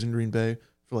calling plays in Green Bay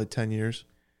for like 10 years?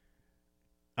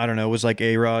 I don't know. It was like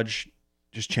A-Raj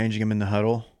just changing him in the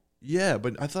huddle. Yeah,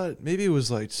 but I thought maybe it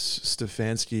was like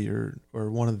Stefanski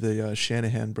or one of the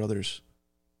Shanahan brothers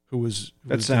who was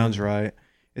That sounds right.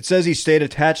 It says he stayed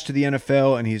attached to the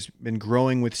NFL and he's been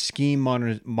growing with scheme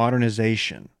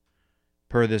modernization,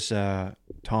 per this Tom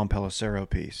Pelissero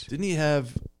piece. Didn't he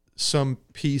have some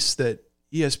piece that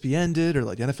ESPN did or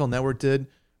like NFL Network did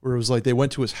where it was like they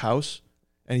went to his house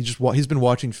and he's been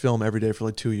watching film every day for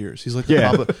like 2 years. He's like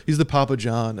he's the Papa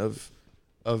John of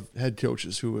head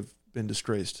coaches who have been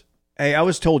disgraced. Hey, I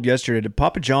was told yesterday, did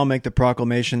Papa John make the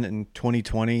proclamation that in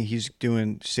 2020 he's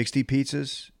doing 60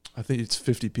 pizzas? I think it's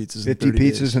 50 pizzas. 50 in 30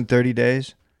 pizzas days. in 30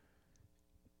 days?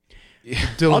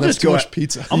 Dylan, I'll that's just too go much at-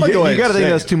 pizza. I'm gonna go ahead You got to and think say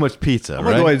that's it. too much pizza, I'm right?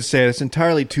 going to go ahead and say it. It's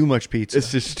entirely too much pizza.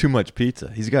 It's just too much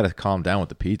pizza. He's got to calm down with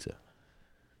the pizza.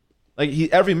 Like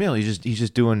every meal, he's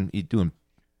just doing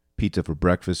pizza for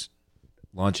breakfast,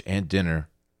 lunch, and dinner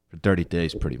for 30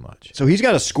 days, pretty much. So he's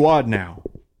got a squad now.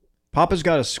 Papa's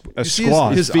got a You see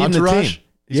squad. his Feeding the entourage? team.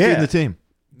 He's Yeah. feeding the team.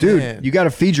 Dude, Man. you got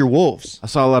to feed your wolves. I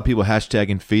saw a lot of people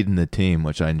hashtagging feeding the team,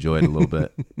 which I enjoyed a little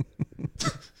bit.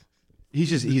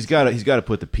 He's got to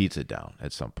put the pizza down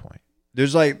at some point.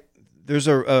 There's a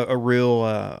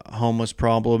real homeless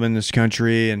problem in this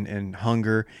country and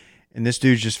hunger, and this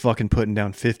dude's just fucking putting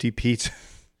down 50 pizzas.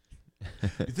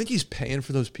 You think he's paying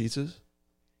for those pizzas?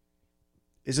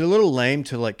 Is it a little lame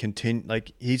to like continue?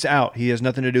 Like he's out. He has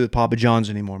nothing to do with Papa John's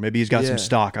anymore. Maybe he's got Yeah. some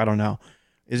stock. I don't know.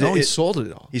 Is No, it? he sold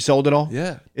it all. He sold it all.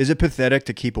 Yeah. Is it pathetic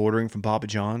to keep ordering from Papa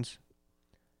John's?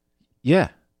 Yeah.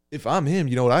 If I'm him,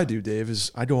 you know what I do, Dave,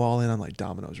 is I go all in on like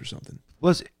Domino's or something.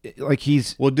 Well, like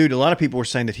he's Well, dude, a lot of people were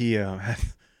saying that he. Did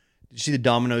you see the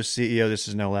Domino's CEO? This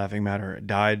is no laughing matter.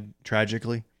 Died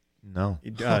tragically. no.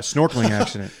 Snorkeling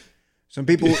accident. Some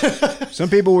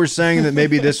people were saying that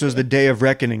maybe this was the day of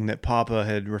reckoning that Papa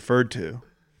had referred to.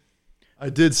 I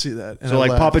did see that. And So I like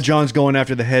laughed. Papa John's going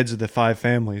after the heads of the 5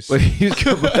 families. But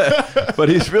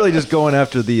he's really just going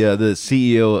after the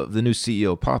CEO, the new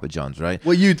CEO of Papa John's, right?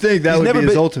 Well, you'd think that He's would never be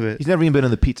his been- ultimate. He's never even been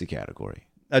in the pizza category.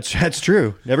 That's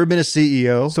true. Never been a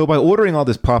CEO. So by ordering all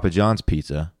this Papa John's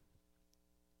pizza,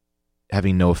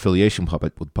 having no affiliation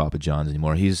with Papa John's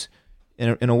anymore, he's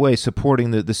in a way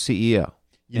supporting the CEO.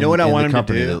 You know what I want the him to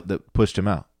company do? that pushed him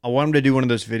out. I want him to do one of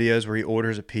those videos where he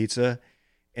orders a pizza,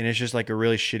 and it's just like a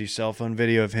really shitty cell phone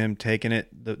video of him taking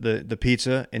the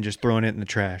pizza and just throwing it in the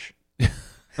trash.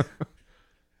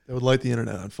 That would light the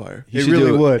internet on fire. He It should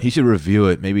really do would. He should review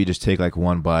it. Maybe just take like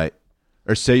one bite,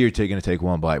 or say you're going to take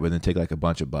one bite, but then take like a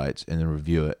bunch of bites and then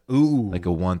review it, Ooh, like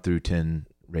a 1 through 10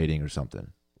 rating or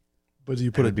something. But do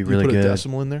you put, That would be do you really put a good.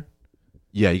 decimal in there?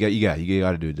 Yeah, you got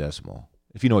to do a decimal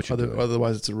if you know what you're doing.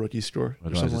 Otherwise, it's a rookie score or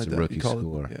Otherwise something it's like a that. rookie You call it-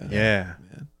 score. yeah.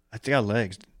 Man. I think I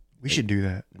legs. We should do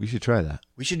that. We should try that.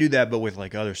 We should do that, but with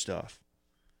like other stuff.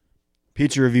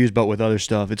 Pizza reviews, but with other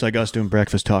stuff. It's like us doing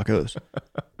breakfast tacos.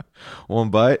 One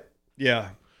bite. Yeah.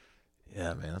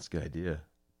 Yeah, man, that's a good idea.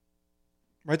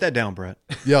 Write that down, Brett.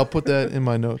 Yeah, I'll put that in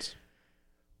my notes.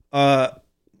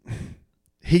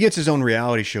 He gets his own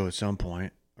reality show at some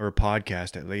point, or a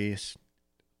podcast at least.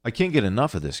 I can't get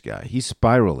enough of this guy. He's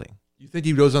spiraling. You think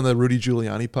he goes on the Rudy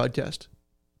Giuliani podcast?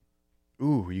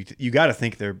 Ooh, you got to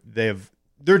think they're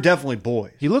definitely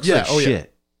boys. He looks Yeah, like oh, yeah.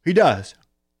 shit. He does.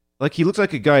 Like he looks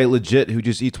like a guy legit who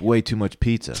just eats way too much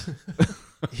pizza.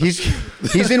 He's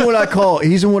in what I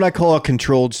call a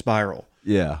controlled spiral.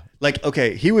 Yeah. Like,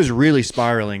 okay, he was really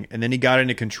spiraling, and then he got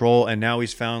into control, and now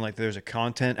he's found like there's a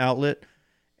content outlet,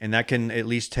 and that can at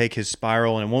least take his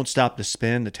spiral, and it won't stop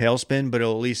the tail spin, but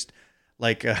it'll at least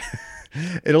like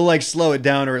it'll like slow it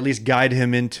down, or at least guide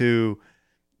him into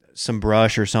some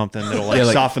brush or something that'll like, Yeah,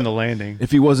 like- soften the landing.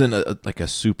 If he wasn't like a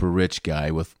super rich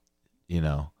guy with,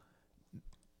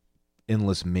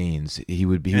 endless means, he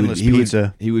would be Endless he would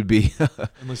pizza. he would be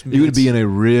Endless he would be meats. in a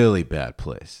really bad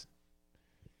place,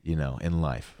 in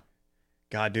life.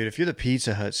 God, dude, if you're the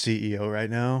Pizza Hut CEO right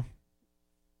now,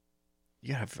 you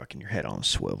gotta have fucking your head on a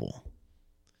swivel.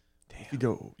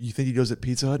 You think he goes at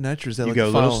Pizza Hut next, or is that You like go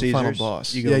the final, Little Caesars? final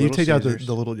boss? You go Yeah, you Little take out Caesars.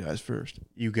 the little guys first.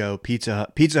 You go Pizza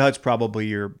Hut. Pizza Hut's probably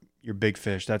your big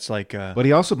fish. That's like But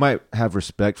he also might have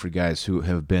respect for guys who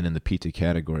have been in the pizza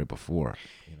category before.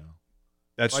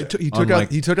 that's He Unlike-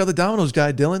 took out the Domino's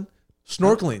guy, Dylan,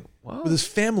 snorkeling What? with his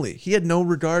family. He had no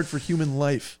regard for human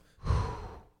life.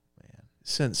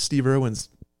 Sent Steve Irwin's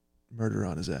murder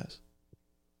on his ass.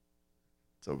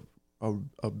 It's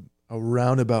a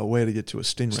roundabout way to get to a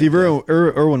stingray. Steve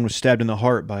Irwin was stabbed in the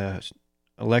heart by a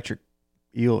electric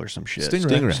eel or some shit.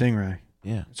 Stingray. Stingray.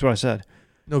 Yeah. That's what I said.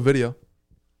 No video.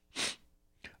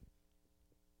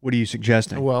 What are you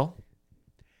suggesting? Well,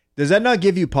 Does that not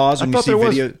give you pause when you see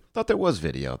video? Thought there was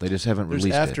video. They just haven't there's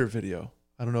released after it. video.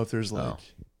 I don't know if there's like. Oh.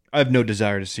 I have no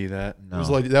desire to see that. It No. was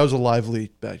like that was a live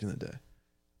leak back in the day.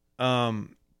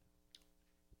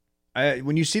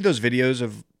 When you see those videos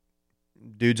of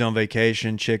dudes on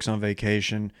vacation, chicks on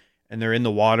vacation, and they're in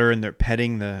the water and they're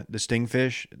petting the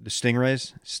stingfish, the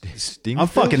stingrays. I'm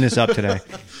fucking this up today.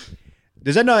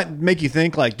 Does that not make you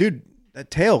think like, dude, that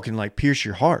tail can like pierce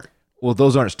your heart? Well,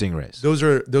 those aren't stingrays. Those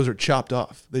are chopped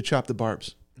off. They chop the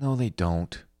barbs. No, they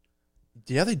don't.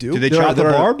 Yeah, they do. Do they There chop the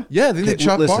are- barb? Yeah, I think they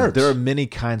chop Listen, barbs. there are many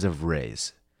kinds of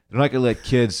rays. They're not going to let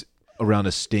kids around a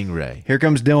stingray. Here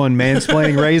comes Dylan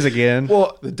mansplaining rays again.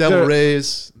 Well, the devil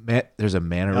rays. there's a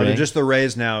manta No, ray. they're just the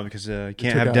rays now because you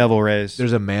can't took have out- devil rays.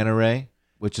 There's a manta ray,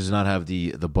 which does not have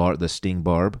the sting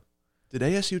barb. Did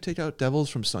ASU take out devils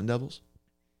from Sun Devils?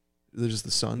 They're just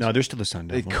the Suns. No, they're still the sun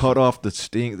They devils. cut off the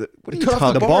sting. What are They you cut off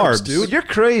talking the about? barbs, dude. You're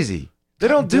crazy. They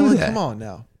don't do Dylan, that. Come on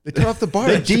now. They cut off the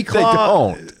barbs. They They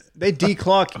don't. They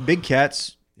declock big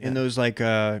cats in Yeah. those like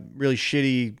really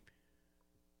shitty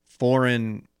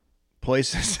foreign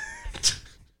places.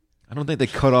 I don't think they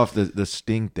cut off the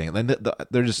sting thing.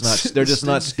 They're just not. They're just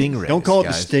not stingrays. Don't call it the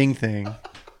guys. sting thing.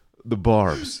 The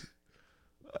barbs.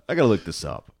 I gotta look this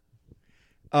up.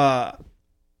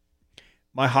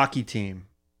 My hockey team.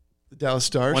 The Dallas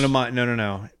Stars. One of my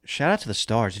no. Shout out to the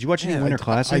Stars. Did you watch any Man, Winter I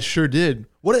Classic? sure did.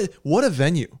 What a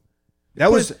venue.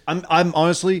 That was. I'm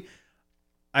honestly.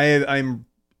 I'm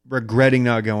regretting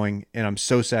not going, and I'm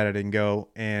so sad I didn't go.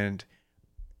 And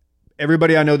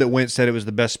everybody I know that went said it was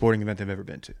the best sporting event they've ever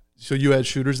been to. So you had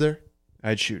shooters there? I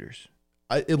had shooters.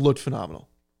 It looked phenomenal.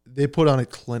 They put on a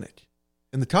clinic.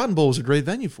 And the Cotton Bowl was a great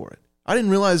venue for it. I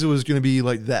didn't realize it was going to be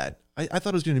like that. I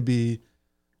thought it was going to be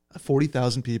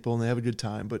 40,000 people and they have a good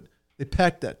time, but they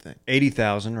packed that thing.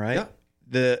 80,000, right? Yeah.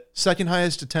 The Second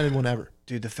highest attended one ever.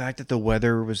 dude, the fact that the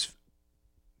weather was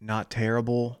not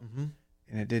terrible Mm-hmm.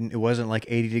 and it wasn't like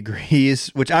 80 degrees,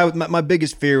 which my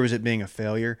biggest fear was it being a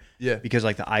failure Yeah. because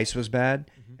like the ice was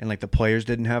bad and like the players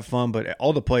didn't have fun, but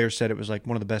all the players said it was like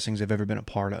one of the best things they've ever been a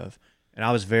part of. And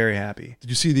I was very happy. Did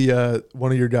you see the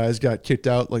one of your guys got kicked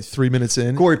out like 3 minutes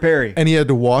in? Corey Perry. And he had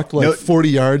to walk like No- 40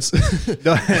 yards.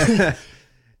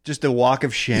 Just a walk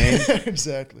of shame.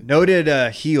 Exactly. Noted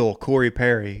heel Corey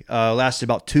Perry lasted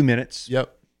about 2 minutes.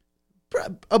 Yep.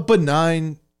 A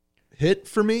benign hit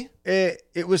for me,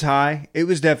 It was high. It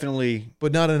was definitely.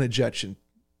 but not an ejection.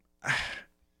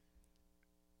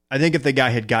 I think if the guy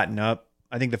had gotten up,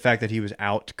 I think the fact that he was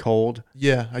out cold.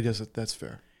 Yeah, I guess that's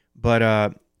fair.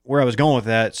 But where I was going with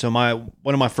that, so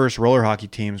one of my first roller hockey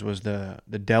teams was the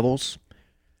Devils,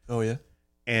 Oh, yeah?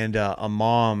 and a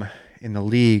mom in the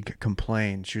league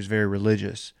complained. She was very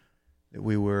religious that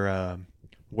we were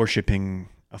worshiping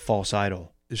a false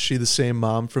idol. Is she the same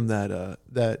mom from that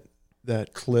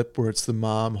clip where it's the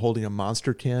mom holding a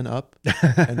Monster can up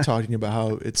and talking about how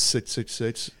it's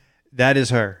 666? That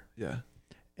is her. Yeah.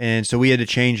 And so we had to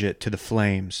change it to the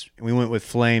Flames. And we went with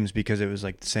Flames because it was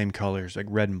like the same colors, like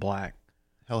red and black.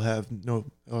 Hell hath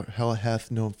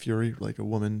no fury, like a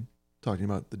woman talking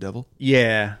about the devil.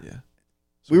 Yeah. Yeah.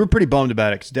 We were pretty bummed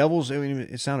about it because Devils, I mean,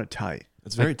 it sounded tight.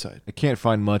 It's very tight. I can't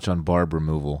find much on barb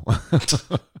removal.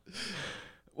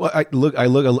 Well, I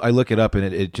look it up and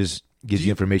it just gives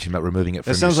you information about removing it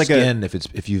from sounds your like skin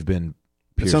if you've been.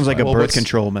 It sounds like a Well, birth what's-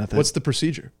 control method. What's the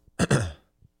procedure?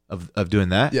 of doing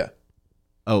that. Yeah.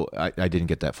 Oh, I didn't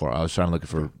get that far. I was trying to look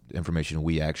for information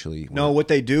we actually. No, what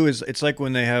they do is it's like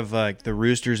when they have like the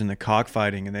roosters and the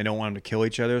cockfighting and they don't want them to kill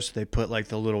each other, so they put like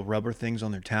the little rubber things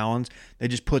on their talons. They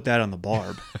just put that on the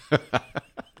barb.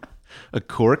 A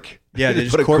cork. Yeah, they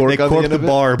put just cork on the end of it?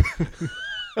 barb.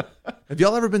 Have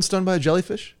y'all ever been stung by a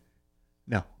jellyfish?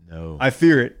 No, No, I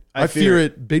fear it. I fear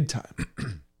it big time.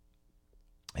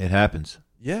 it happens.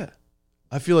 Yeah.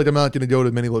 I feel like I'm not going to go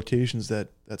to many locations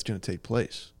that's going to take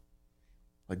place.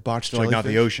 Like botched So like not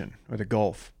the jellyfish. ocean or the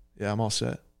Gulf. Yeah, I'm all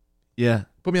set. Yeah,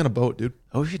 Put me on a boat, dude.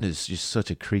 ocean is just such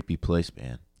a creepy place,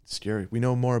 man. It's scary. We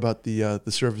know more about the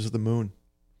surface of the moon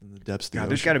than the depths of the God, ocean.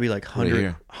 there's got to be like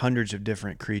here. hundreds of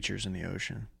different creatures in the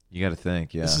ocean. You got to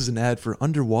think. Yeah, This is an ad for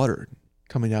Underwater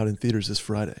coming out in theaters this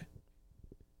Friday.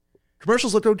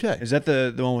 Commercials look okay. Is that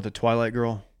the one with the Twilight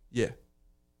girl? Yeah.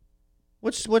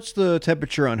 What's the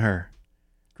temperature on her?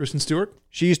 Kristen Stewart?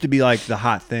 She used to be like the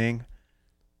hot thing.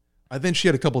 I think she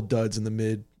had a couple duds in the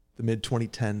mid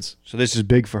 2010s. So this is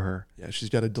big for her. Yeah, she's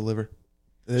got to deliver.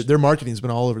 Their marketing's been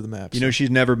all over the map. You know, she's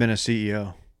never been a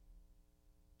CEO.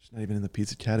 She's not even in the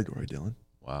pizza category, Dylan.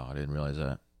 wow. I didn't realize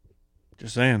that.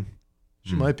 Just saying.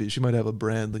 She might be. She might have a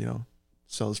brand,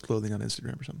 sells clothing on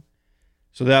Instagram or something.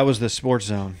 So that was the Sports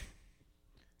Zone.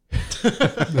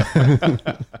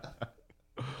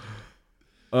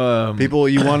 People,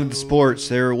 you wanted the sports.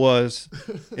 There it was.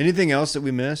 Anything else that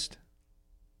we missed?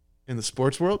 In the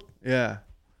sports world? Yeah.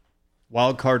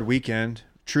 Wild card weekend.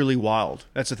 Truly wild.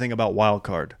 That's the thing about wild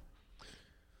card.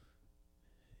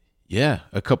 Yeah,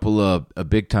 a couple of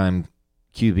big time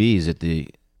QBs at the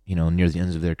near the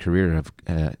ends of their career have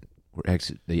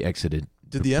they exited.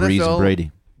 Did the Breeze and NFL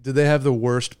Brady? Did they have the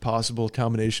worst possible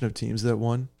combination of teams that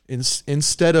won?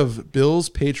 Instead of Bills,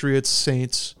 Patriots,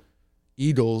 Saints,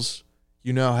 Eagles,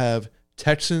 you now have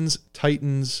Texans,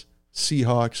 Titans,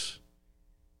 Seahawks,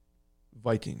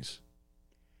 Vikings.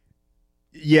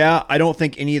 Yeah, I don't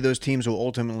think any of those teams will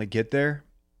ultimately get there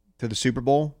to the Super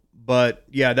Bowl. But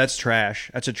yeah, that's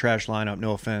trash. That's a trash lineup.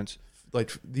 No offense.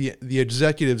 Like the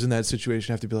executives in that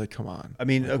situation have to be like, come on. I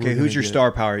mean, Like, okay, we're who's gonna your get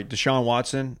star power? Deshaun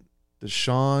Watson?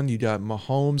 Deshaun, you got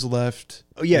Mahomes left.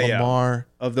 Oh, yeah, yeah. Lamar.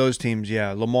 Of those teams,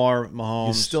 yeah. Lamar, Mahomes.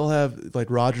 You still have like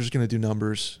Rodgers going to do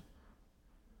numbers,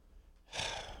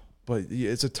 but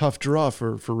it's a tough draw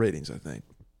for ratings. I think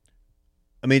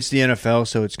I mean, it's the NFL,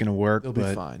 so it's going to work. they'll but,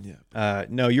 be fine. Yeah,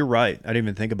 no, you're right. I didn't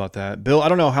even think about that. Bill, I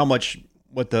don't know how much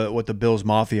what the Bills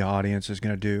Mafia audience is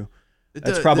going to do.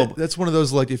 That's probably. that's one of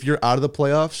those like if you're out of the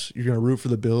playoffs, you're going to root for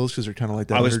the Bills because they're kind of like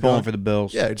that. I was underdog. pulling for the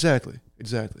Bills. Yeah, exactly.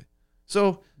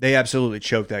 So They absolutely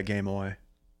choked that game away.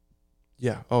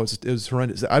 yeah, it was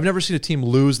horrendous. I've never seen a team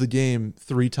lose the game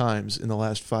 3 times in the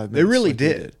last 5 minutes. They really like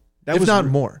did. That if was not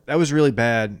more. That was really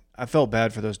bad. I felt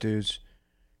bad for those dudes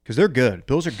because they're good.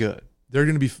 Bills are good. They're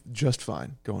going to be just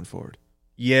fine going forward.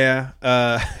 Yeah,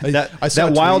 I saw that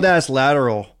a wild tweet. ass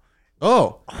lateral.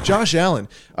 Oh, Josh Allen.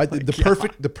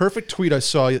 The God. perfect tweet I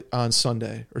saw on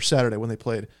Sunday or Saturday when they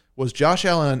played was Josh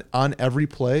Allen on every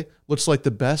play looks like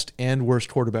the best and worst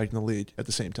quarterback in the league at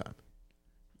the same time.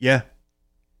 Yeah.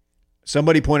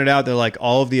 Somebody pointed out that like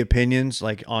all of the opinions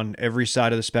like on every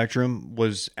side of the spectrum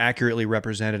was accurately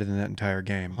represented in that entire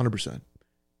game. 100%.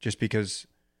 Just because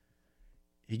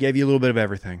he gave you a little bit of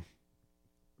everything.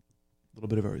 A little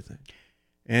bit of everything.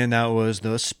 And that was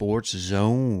the Sports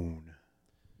Zone.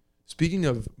 Speaking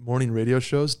of morning radio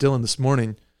shows, Dylan, this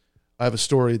morning I have a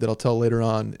story that I'll tell later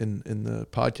on in the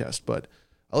podcast, but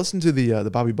I listened to the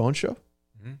Bobby Bones show.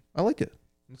 Mhm. I liked it.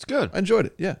 It's good. I enjoyed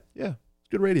it. Yeah. Yeah. It's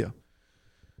good radio.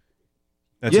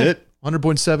 That's Yeah. it.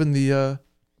 100.7 I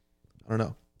don't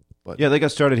know. Yeah, they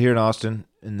got started here in Austin,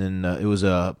 and then it was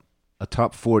a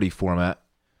top 40 format.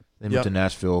 They moved Yep. to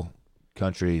Nashville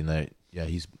country, and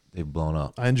they've blown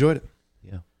up. I enjoyed it.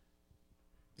 Yeah.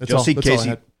 That's Did y'all all. see That's all I Casey?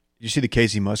 had. Did you see the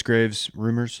Casey Musgraves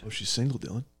rumors? Oh, she's single,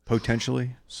 Dylan.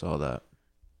 Potentially. Saw that.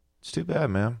 It's too bad,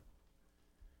 man.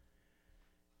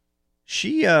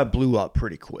 She blew up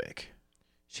pretty quick.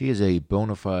 She is a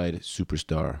bona fide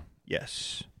superstar.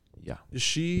 Yes. Yeah. Is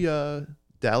she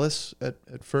Dallas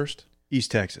at first?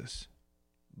 East Texas.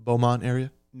 Beaumont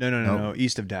area? No. Nope.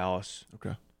 East of Dallas.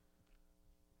 Okay.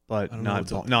 But I don't know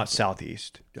what's up not there.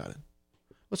 southeast. Got it.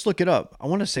 Let's look it up. I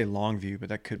want to say Longview, but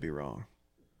that could be wrong.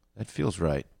 That feels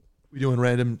right. We doing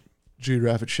random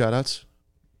geographic shout-outs?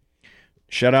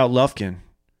 Shout out Lufkin.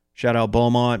 Shout out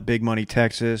Beaumont, Big Money,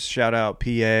 Texas. Shout out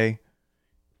PA.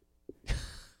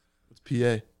 What's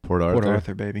PA? Port Arthur. Port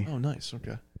Arthur, baby. Oh, nice.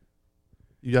 Okay.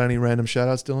 You got any random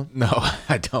shout-outs, Dylan? No,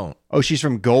 I don't. Oh, she's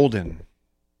from Golden.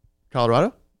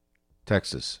 Colorado?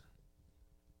 Texas.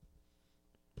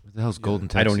 What the hell's Golden,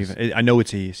 Texas? I don't even. I know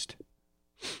it's east.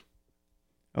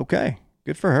 Okay,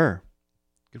 good for her.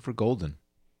 Good for Golden.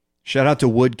 Shout out to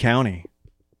Wood County.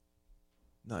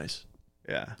 Nice.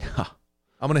 Yeah.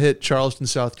 I'm going to hit Charleston,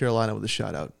 South Carolina with a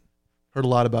shout out. Heard a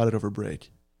lot about it over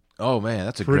break. Oh man,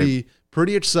 that's a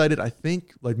pretty excited. I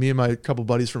think like me and my couple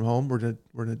buddies from home, we're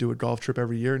gonna do a golf trip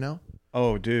every year now.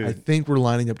 Oh, dude. I think we're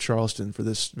lining up Charleston for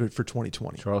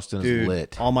 2020. Charleston is Dude,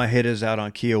 lit. all my hitters out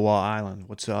on Kiowa Island.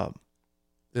 What's up?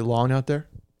 They long out there?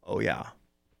 Oh yeah.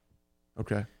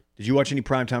 Okay. Did you watch any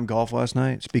primetime golf last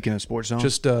night? Speaking of Sports Zone,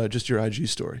 Just your IG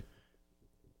story.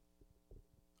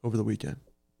 Over the weekend.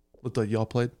 Looked like y'all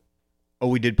played. oh,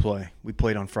 we did play. We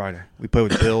played on Friday. We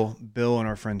played with Bill, and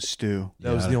our friend Stu.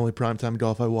 That was the only primetime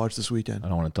golf I watched this weekend. I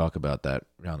don't want to talk about that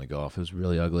round of golf. It was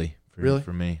really ugly. Really?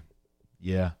 For me.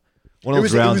 Yeah. One of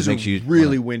those rounds that makes you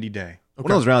really windy day.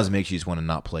 One of those rounds that makes you just want to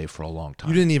not play for a long time.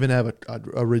 You didn't even have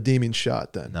a redeeming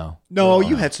shot then. No. No,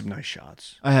 you had some nice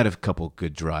shots. I had a couple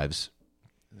good drives.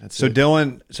 That's it.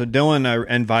 Dylan,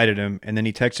 I invited him, and then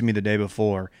he texted me the day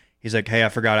before. He's like, "Hey, I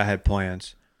forgot I had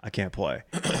plans. I can't play."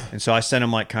 And so I sent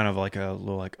him like kind of like a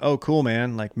little like, "Oh, cool,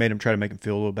 man." Like made him try to make him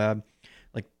feel a little bad.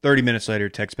 Like 30 minutes later,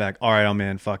 text back, "All right, I'm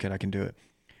in. Fuck it, I can do it."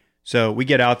 So we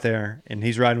get out there, and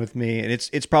he's riding with me, and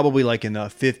it's probably like in the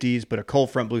 50s, but a cold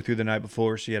front blew through the night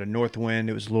before, so you had a north wind.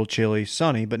 It was a little chilly,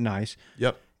 sunny, but nice.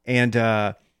 Yep. And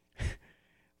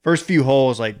first few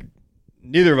holes, like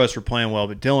neither of us were playing well,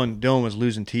 but Dylan was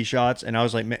losing tee shots, and I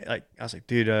was like,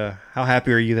 dude, how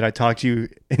happy are you that I talked you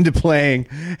into playing?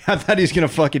 I thought he was gonna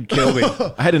fucking kill me.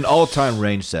 I had an all-time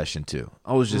range session too.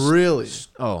 I was just really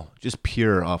just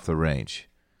pure off the range.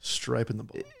 Striping the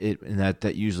ball. And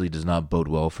that usually does not bode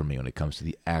well for me when it comes to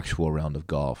the actual round of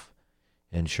golf.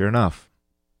 And sure enough,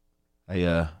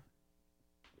 it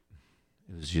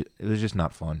was just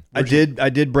not fun. I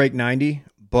did break 90,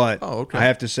 but okay. I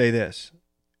have to say this.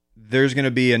 There's going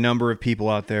to be a number of people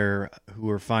out there who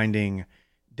are finding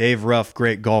Dave Ruff,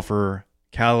 great golfer,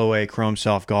 Callaway Chrome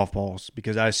Soft golf balls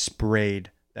because I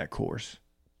sprayed that course.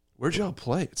 Where'd y'all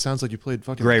play? It sounds like you played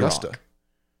fucking Grey Augusta. Rock.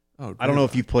 Oh, I don't know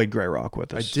if you played Grey Rock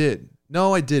with us. I did.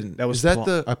 No, I didn't.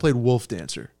 I played Wolf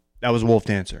Dancer. That was Wolf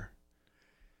Dancer.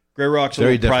 Grey Rock's a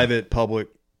Very little different. private, public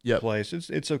Yep. place.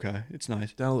 It's okay. It's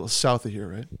nice. Down a little south of here,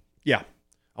 right? Yeah.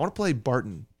 I want to play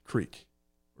Barton Creek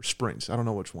or Springs. I don't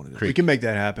know which one it is. We can make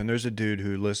that happen. There's a dude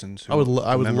who listens. I would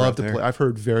love to there. play. I've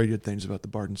heard very good things about the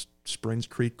Barton Springs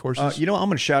Creek courses. You know what? I'm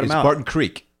going to shout It's him out. Barton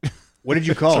Creek. What did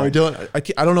you call Sorry, it?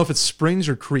 Dylan. I don't know if it's Springs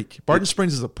or Creek. Barton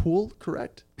Springs is a pool,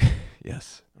 correct?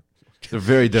 Yes. They're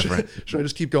very different. Should I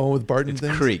just keep going with Barton It's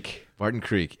things? Creek. Barton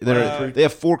Creek. They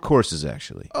have 4 courses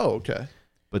actually. Oh, okay.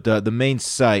 But the main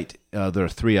site, there are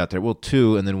 3 out there. Well,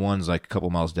 2, and then one's like a couple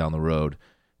miles down the road.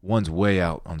 One's way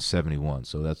out on 71,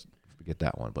 so forget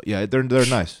that one. But yeah, they're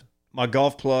nice. My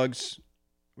golf plugs.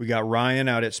 We got Ryan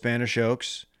out at Spanish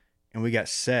Oaks, and we got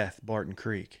Seth Barton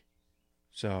Creek.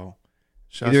 So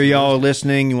either y'all are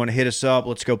listening, you want to hit us up,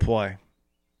 let's go play.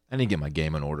 I need to get my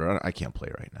game in order. I can't play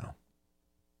right now.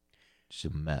 It's a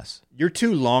mess. You're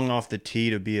too long off the tee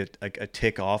to be a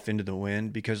tick off into the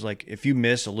wind because like if you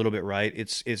miss a little bit right,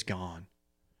 it's gone.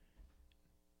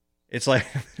 It's like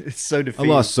it's so defeating.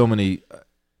 I lost so many.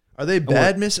 Are they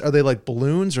bad miss? Are they like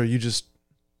balloons, or are you just?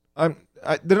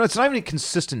 It's not even a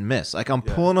consistent miss. Like I'm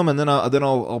pulling them, and then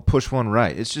I'll push one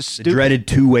right. It's just the stupid. dreaded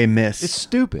two-way miss. It's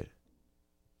stupid.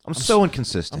 I'm so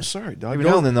inconsistent. I'm sorry, dog. Every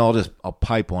now and then I'll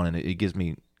pipe one, and it gives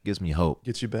me hope.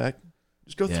 Gets you back.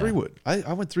 Just go 3-wood.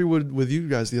 I went 3-wood with you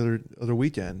guys the other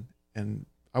weekend, and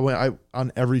I went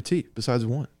on every tee besides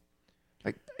one.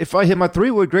 Like if I hit my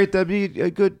 3-wood, great. That'd be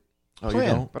a good Oh, plan.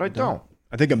 you don't? But I don't.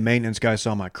 I think a maintenance guy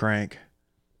saw my crank.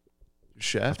 I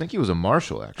Shaft. think he was a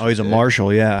marshal actually. Oh, he's a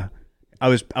marshal, yeah. I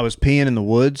was peeing in the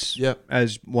woods, Yep.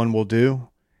 as one will do,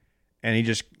 and he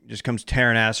just comes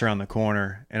tearing ass around the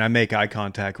corner, and I make eye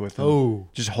contact with him. Oh.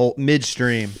 Just hold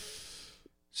midstream.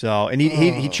 So, and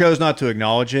he chose not to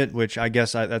acknowledge it, which I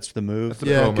guess that's the move. That's the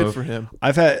Yeah, pro good move. for him.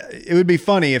 It would be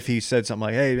funny if he said something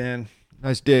like, "Hey man,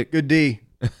 Nice dick. good D."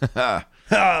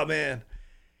 Oh man,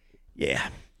 yeah.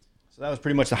 So that was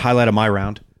pretty much the highlight of my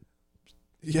round.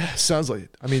 Yeah, sounds like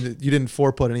it. I mean, you didn't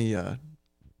 4-putt any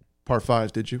par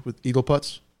 5s, did you, with eagle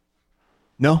putts?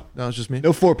 No, No, it's just me.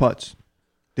 no 4 putts.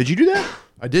 Did you do that?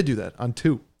 I did do that on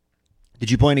 2 Did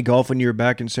you play any golf when you were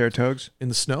back in Saratoga? in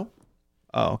the snow.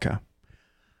 Oh, okay.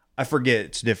 I forget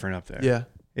it's different up there. Yeah,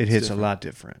 It hits different. a lot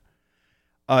different.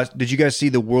 Did you guys see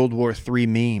the World War III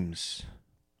memes?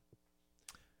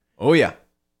 Oh yeah.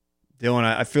 Dylan,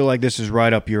 I feel like this is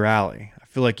right up your alley. I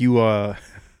feel like you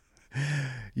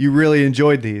you really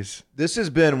enjoyed these. This has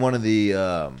been one of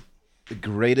the the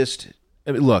greatest.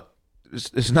 I mean, look,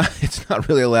 it's not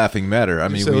really a laughing matter. I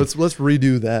mean, so let's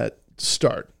redo that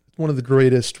start. One of the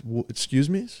greatest. Excuse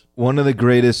me. One of the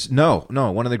greatest. No,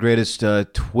 one of the greatest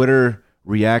Twitter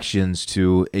reactions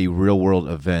to a real world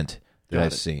event that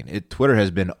I've seen. Twitter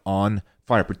has been on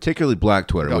fire, particularly Black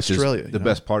Twitter, like which Australia, is the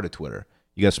best part of Twitter.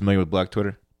 You guys familiar with Black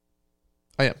Twitter?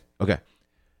 I am. Okay,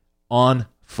 on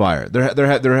fire.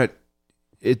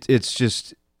 It's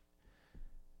just.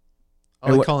 I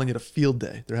like calling it a field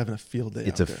day. They're having a field day.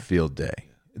 It's a field day.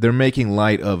 They're making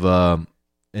light of an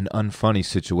unfunny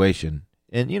situation,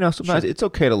 and sometimes it's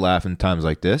okay to laugh in times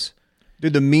like this.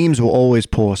 Dude, the memes will always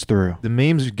pull us through. The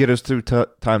memes get us through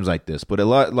times like this, but a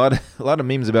lot of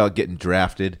memes about getting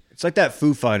drafted. It's like that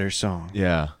Foo Fighters song.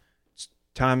 Yeah. It's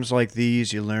times like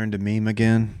these you learn to meme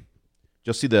again.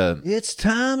 You'll see the. It's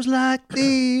times like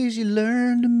these you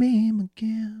learn to meme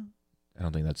again. I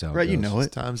don't think that's how it right, goes. you know it.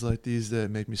 It's times like these that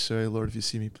make me say, Lord, if you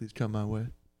see me, please come my way.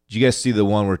 Did you guys see the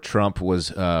one where Trump was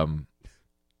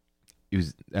he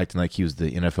was acting like he was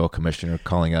the NFL commissioner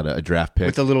calling out a draft pick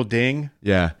With the little ding?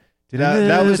 Yeah.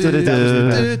 That was me.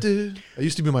 That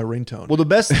used to be my ringtone. Well, the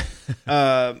best,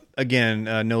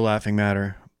 again, no laughing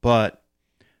matter, but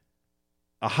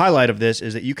a highlight of this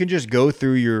is that you can just go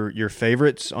through your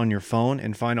favorites on your phone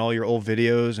and find all your old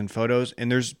videos and photos,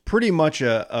 and there's pretty much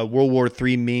a World War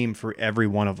III meme for every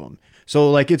one of them.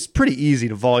 So, like, it's pretty easy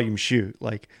to volume shoot.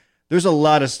 Like, there's a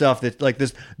lot of stuff that, like,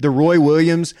 the Roy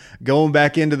Williams going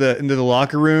back into the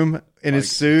locker room in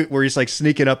his suit where he's like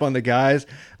sneaking up on the guys,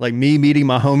 like me meeting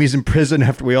my homies in prison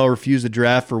after we all refused the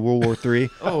draft for World War III.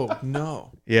 Oh no!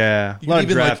 Yeah, a lot of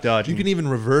draft dodging. You can even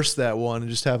reverse that one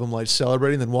and just have them like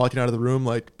celebrating, then walking out of the room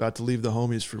like about to leave the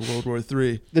homies for World War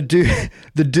III. The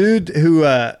dude who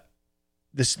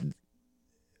the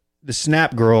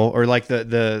Snap girl, or like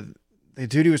the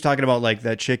dude he was talking about, like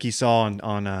that chick he saw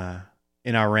on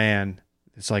in Iran.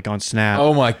 It's like on Snap.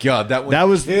 Oh my God, that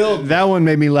one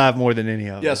made me laugh more than any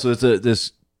of them. Yeah, so it's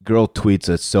this girl tweets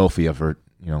a selfie of her,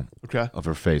 Okay. of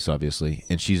her face, obviously,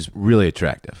 and she's really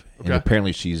attractive. Okay. And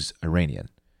apparently she's Iranian.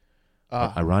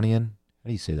 Iranian? How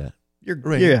do you say that? You're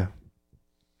Iranian.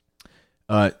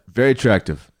 Yeah. Very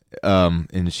attractive.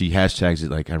 And she hashtags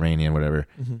it like Iranian, whatever.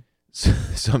 Mm-hmm. So,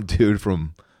 some dude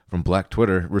from Black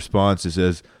Twitter responds and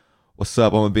says, "What's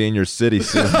up? I'm gonna be in your city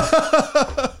soon."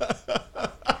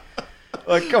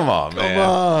 Like, come on,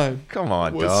 man. Come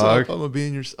on, What's dog. up? I'm gonna be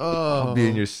in your. I'll be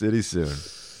in your city soon.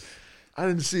 I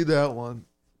didn't see that one.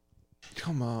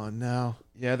 Come on now.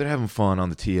 Yeah, they're having fun on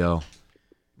the TL.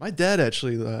 My dad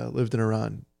actually lived in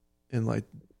Iran in like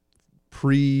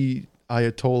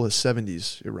pre-Ayatollah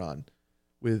 70s Iran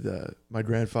with my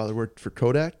grandfather worked for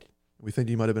Kodak. We think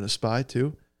he might have been a spy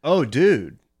too. Oh,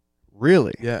 dude.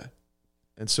 Really? Yeah.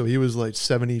 And so he was like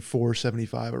 74,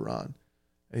 75 Iran.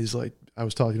 And he's like, I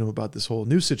was talking to him about this whole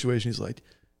news situation. He's like,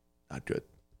 not good.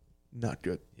 Not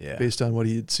good. Yeah. Based on what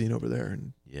he had seen over there.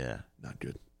 And Yeah. not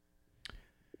good.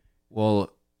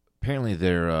 Well, apparently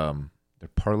their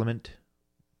parliament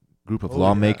group of Oh,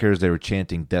 lawmakers, they were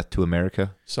chanting "Death to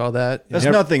America." Saw that. That's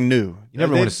never- nothing new. You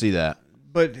never want to see that.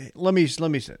 But let me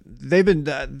say, they've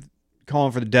been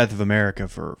calling for the death of America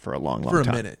for a long For a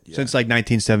time. minute, yeah. Since like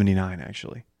 1979,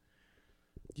 actually.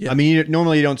 Yeah. I mean,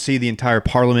 normally you don't see the entire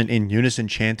parliament in unison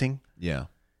chanting, Yeah.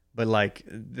 but like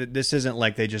this isn't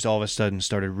like they just all of a sudden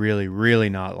started really, really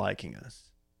not liking us.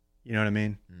 You know what I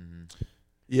mean? Mm-hmm.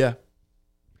 Yeah.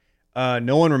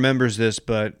 No one remembers this,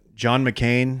 but John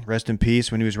McCain, rest in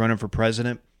peace, when he was running for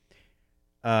president,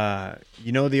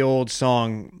 you know the old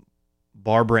song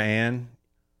Barbara Ann?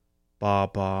 Ba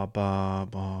ba ba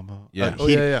ba ba.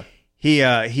 Yeah.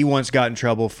 He once got in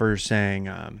trouble for saying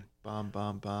Bomb,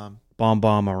 bomb, bomb. bomb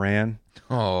bomb Iran.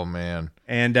 Oh man.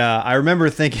 And I remember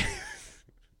thinking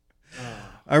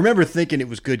it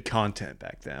was good content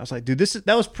back then. I was like, dude,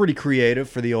 that was pretty creative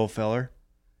for the old feller.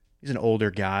 He's an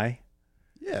older guy.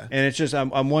 Yeah. And it's just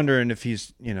I'm wondering if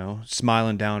he's,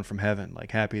 smiling down from heaven,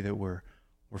 like happy that we're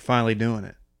finally doing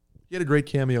it. He had a great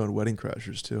cameo in Wedding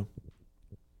Crashers too.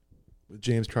 With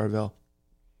James Carvell.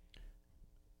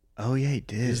 Oh yeah, he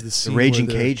did. Is the scene Raging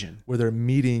where they're- Cajun. Where they're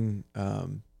meeting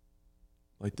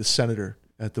like the senator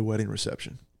at the wedding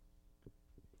reception.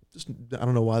 Just I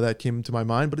don't know why that came to my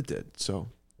mind, but it did. So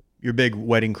You're a big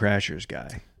Wedding Crashers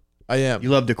guy. I am. You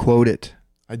love to quote it.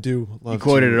 I do love You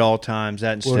quote it to- at all times.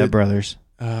 That and Quote Step it. Brothers.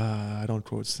 I don't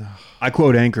quote stuff. I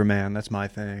quote Anchorman. That's my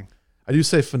thing. I do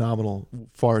say phenomenal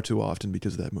far too often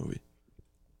because of that movie.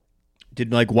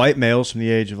 Did like white males from the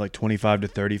age of like 25 to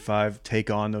 35 take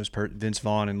on those Vince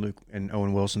Vaughn and Luke and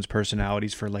Owen Wilson's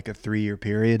personalities for like a 3-year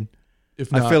period?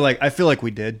 If not, I feel like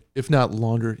we did. if not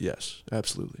longer, yes,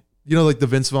 absolutely. You know, like the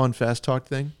Vince Vaughn fast talk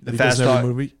thing that The he does fast in every talk.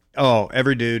 movie. Oh,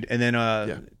 every dude. And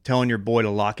then telling your boy to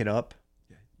lock it up.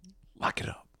 Lock it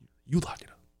up. You lock it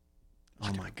up.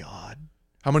 Oh, my God.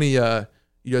 How many you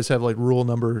guys have like rule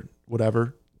number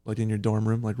whatever, like in your dorm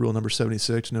room, like rule number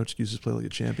 76, no excuses, play like a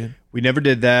champion? We never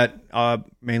did that,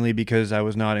 mainly because I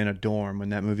was not in a dorm when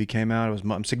that movie came out.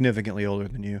 I'm significantly older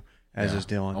than you, as is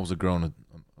Dylan. I was a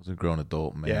grown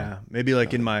adult, man. Yeah, maybe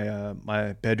like in my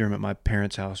my bedroom at my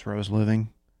parents' house where I was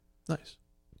living. Nice.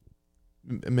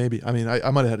 Maybe. I mean,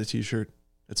 I might have had a T-shirt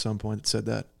at some point that said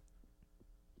that.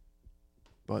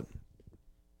 But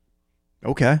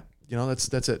Okay. you know,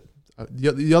 that's it.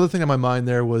 The other thing on my mind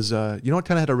there was, you know what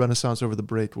kind of had a renaissance over the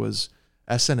break was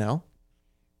SNL.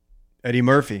 Eddie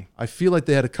Murphy. I feel like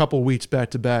they had a couple weeks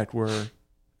back to back where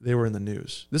they were in the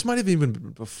news. This might have even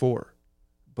been before,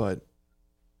 but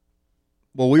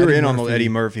Well, we were Eddie in on the Murphy. Eddie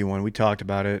Murphy one. We talked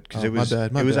about it because Oh, it was my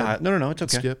bad, my it was bad. no, it's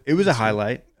okay. Skip. It was a Skip.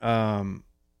 highlight.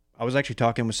 I was actually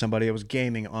talking with somebody. I was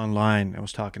gaming online. I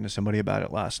was talking to somebody about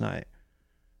it last night.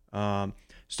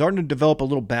 Starting to develop a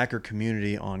little backer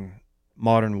community on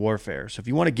Modern Warfare. So if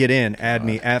you want to get in, add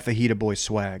me at Fajita Boy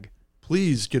Swag.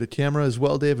 please get a camera as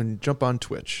well, Dave, and jump on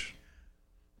Twitch.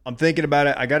 I'm thinking about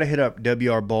it. I got to hit up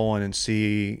WR Bolin and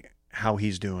see how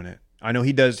he's doing it. I know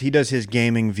he does his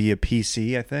gaming via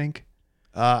PC, I think.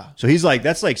 So he's like,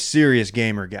 that's like serious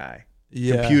gamer guy.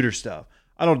 Yeah. Computer stuff.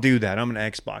 I don't do that. I'm an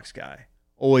Xbox guy.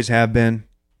 Always have been.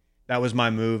 That was my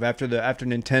move. After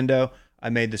Nintendo, I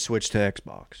made the switch to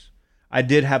Xbox. I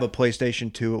did have a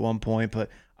PlayStation 2 at one point, but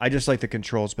I just like the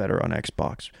controls better on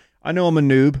Xbox. I know I'm a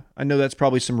noob. I know that's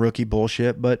probably some rookie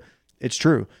bullshit, but it's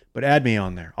true. But add me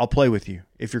on there. I'll play with you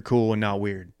if you're cool and not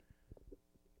weird.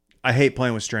 I hate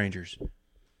playing with strangers.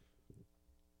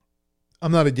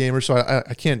 I'm not a gamer, so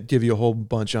I can't give you a whole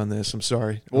bunch on this. I'm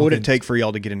sorry. What would it take for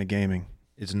y'all to get into gaming?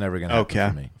 It's never gonna happen Okay.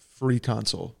 for me. Free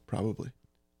console, probably.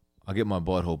 I'll get my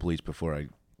butthole bleached before I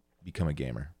become a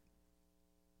gamer.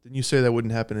 Didn't you say that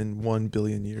wouldn't happen in 1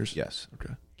 billion years? Yes.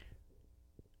 Okay.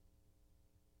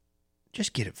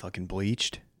 Just get it fucking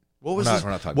bleached. What was We're not- this?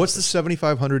 we're not talking What's about the this.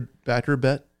 7,500 backer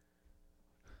bet?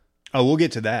 Oh, we'll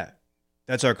get to that.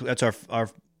 That's our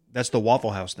that's the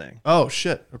Waffle House thing. Oh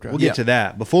shit. Okay. We'll get to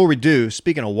that. Before we do,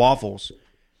 speaking of waffles,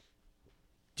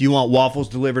 do you want waffles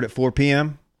delivered at 4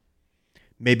 p.m.?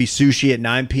 Maybe sushi at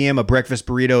 9 p.m., a breakfast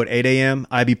burrito at 8 a.m.,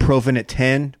 ibuprofen at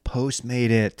 10? Postmate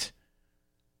it.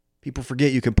 People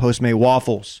forget you can Postmate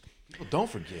waffles. People don't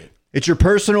forget. It's your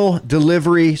personal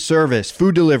delivery service,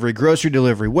 food delivery, grocery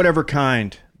delivery, whatever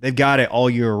kind. They've got it all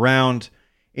year round.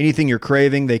 Anything you're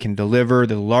craving, they can deliver.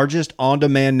 They're the largest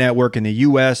on-demand network in the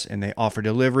U.S., and they offer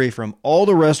delivery from all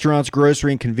the restaurants,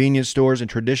 grocery, and convenience stores and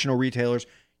traditional retailers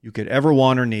you could ever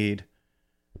want or need.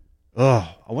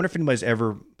 Oh, I wonder if anybody's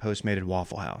ever Postmated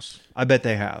Waffle House. I bet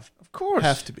they have. Of course.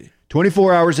 Have to be.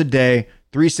 24 hours a day,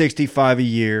 365 a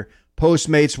year.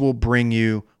 Postmates will bring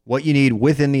you what you need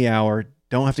within the hour.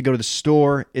 Don't have to go to the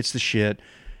store. It's the shit.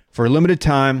 For a limited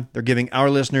time, they're giving our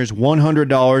listeners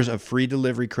 $100 of free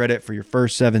delivery credit for your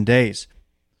first 7 days.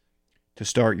 To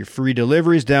start your free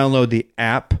deliveries, download the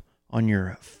app on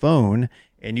your phone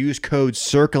and use code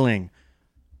CIRCLING.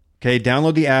 Okay,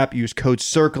 download the app, use code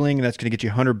CIRCLING. That's going to get you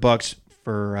 $100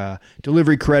 for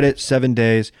delivery credit, 7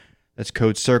 days. That's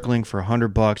code CIRCLING for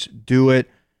 $100. Do it.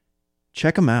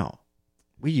 Check them out.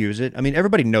 We use it. I mean,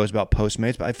 everybody knows about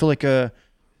Postmates, but I feel like there's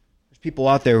people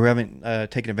out there who haven't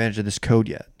taken advantage of this code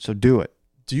yet. So do it.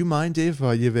 Do you mind, Dave?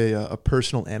 You have a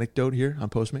personal anecdote here on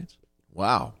Postmates.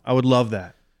 Wow. I would love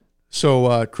that.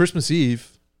 So Christmas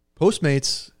Eve,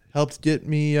 Postmates helped get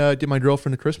me get my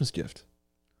girlfriend a Christmas gift.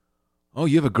 Oh,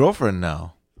 you have a girlfriend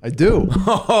now. I do.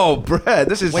 Oh, Brad,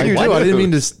 this is I do. I didn't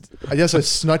mean to. I guess I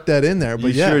snuck that in there, but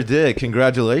You yeah. sure did.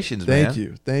 Congratulations,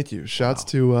 man. Thank you. Shouts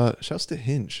to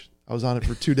Hinge. I was on it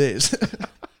for 2 days.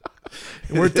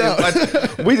 It worked out.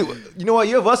 You know what?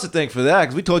 You have us to thank for that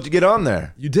because we told you to get on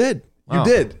there. You did. Wow. You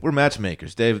did. We're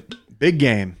matchmakers, Dave. Big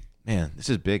game. Man, this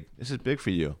is big. This is big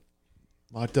for you.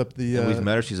 Locked up the. And we've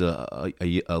met her. She's a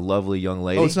lovely young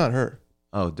lady. Oh, it's not her.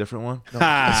 Oh, different one.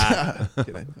 No.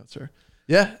 Kidding. That's her.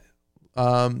 Yeah.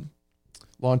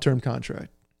 Long-term contract.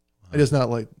 I just not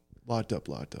like locked up.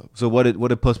 So what did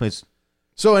Postmates?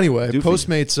 So anyway, Do for you.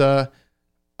 Postmates.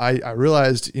 I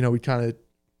realized we kind of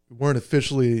weren't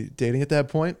officially dating at that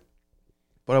point,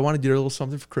 but I wanted to get her a little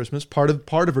something for Christmas. Part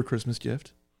of her Christmas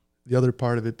gift. The other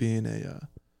part of it being a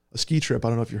ski trip. I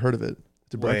don't know if you heard of it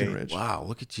to Breckenridge. Wow,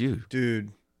 look at you,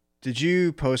 Dude, did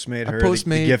you Postmate I her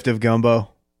Postmate- the gift of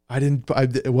gumbo? I didn't.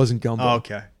 It wasn't gumbo. Oh,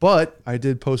 okay. But I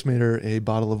did Postmate her a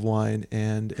bottle of wine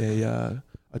and a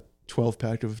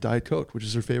 12-pack of Diet Coke, which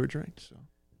is her favorite drink. So,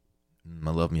 I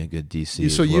love me a good DC.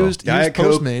 so as well. used Diet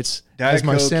Coke, Postmates Diet as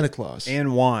my Coke Santa Claus.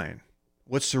 And wine.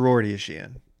 What sorority is she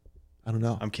in? I don't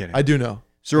know. I'm kidding. I do know.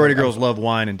 Sorority girls love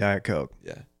wine and Diet Coke.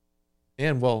 Yeah.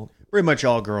 And, well, Pretty much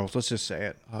all girls. Let's just say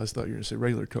it. I just thought you were going to say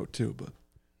regular Coke too, but.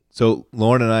 So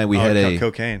Lauren and I, we had a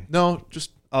cocaine. No,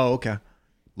 just. Oh, okay.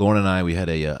 Lauren and I, we had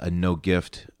a no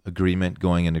gift agreement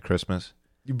going into Christmas.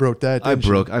 You broke that. I didn't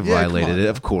you? broke. I Yeah, violated come on. it.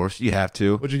 Of course, you have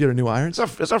to. Would you get a new iron? It's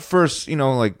our first,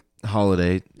 like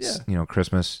holiday. Yeah.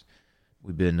 Christmas.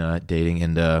 We've been dating,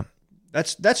 and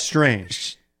That's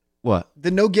strange. what?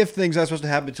 The no gift thing's not supposed to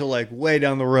happen until like way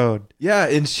down the road. Yeah,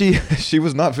 and she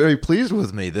was not very pleased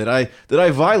with me that I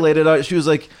violated. She was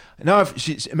like, no,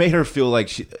 it made her feel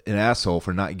like an asshole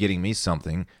for not getting me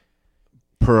something.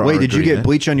 Wait, did you get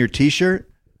bleach on your T-shirt,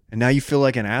 and now you feel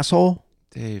like an asshole?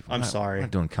 Dave? I'm sorry. I'm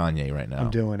not doing Kanye right now. I'm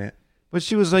doing it. But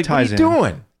she was like, Ties what are you in.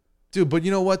 doing? Dude, but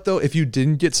you know what, though? If you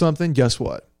didn't get something, guess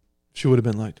what? She would have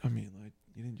been like, you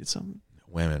didn't get something?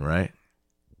 Women, right?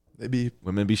 Maybe,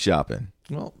 Women be shopping.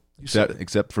 well, you said it.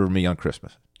 Except for me on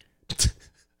Christmas.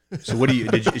 So what do you?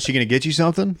 Is she going to get you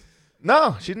something?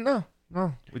 No, she didn't know.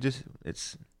 No,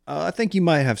 it's. I think you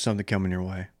might have something coming your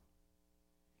way.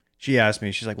 She asked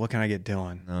me. She's like, "What can I get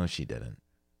Dylan?" No, she didn't.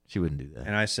 She wouldn't do that.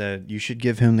 And I said, "You should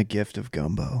give him the gift of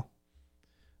gumbo."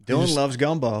 Dylan loves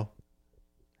gumbo.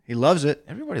 He loves it.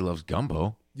 Everybody loves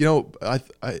gumbo. You know,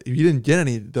 you didn't get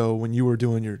any, though, when you were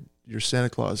doing your Santa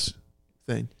Claus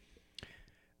thing.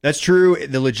 That's true.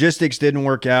 The logistics didn't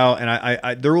work out, and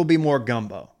I there will be more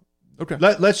gumbo. Okay.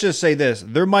 Let's just say this: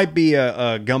 there might be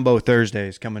a gumbo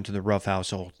Thursdays coming to the Rough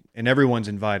household, and everyone's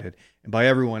invited. And by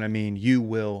everyone, I mean you,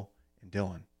 Will, and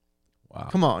Dylan. Wow.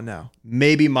 Come on now.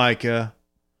 Maybe Micah,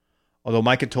 although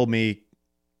Micah told me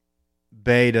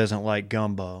Bay doesn't like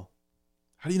gumbo.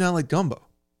 How do you not like gumbo?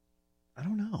 I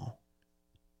don't know.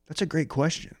 That's a great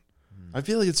question. I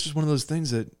feel like it's just one of those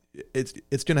things that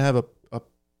it's going to have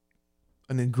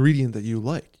an ingredient that you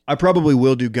like. I probably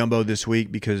will do gumbo this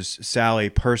week because Sally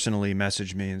personally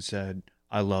messaged me and said,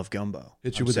 "I love gumbo."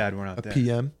 Hit you I'm with sad we're not a there.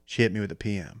 PM. She hit me with a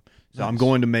PM. So Nice. I'm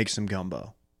going to make some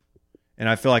gumbo. And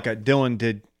I feel like Dylan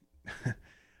did.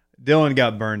 Dylan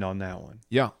got burned on that one.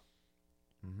 Yeah.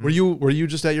 Were you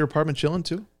just at your apartment chilling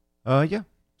too? Yeah.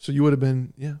 So you would have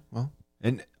been, yeah, well.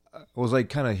 And I was like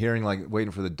kind of hearing, like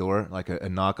waiting for the door, like a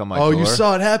knock on my door. Oh, you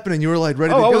saw it happening. You were like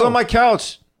ready to Oh, go. I was on my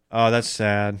couch Oh, that's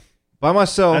sad. by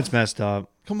myself. That's messed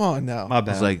up. Come on now. My I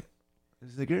bad. was like,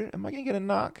 am I going to get a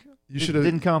knock? You should have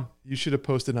Didn't come. You should have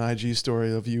posted an IG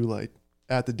story of you like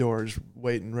at the doors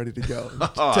waiting, ready to go.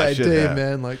 Oh, I should Dave, have.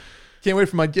 man, like can't wait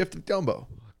for my gift of gumbo.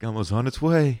 Gumbo's on its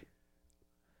way.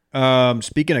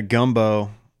 Speaking of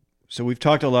gumbo, so we've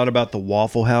talked a lot about the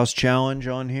Waffle House challenge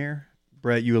on here.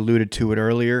 Brett, you alluded to it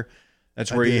earlier.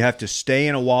 That's I where you did. have to stay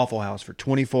in a Waffle House for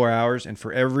 24 hours, and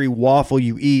for every waffle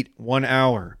you eat, 1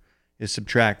 hour is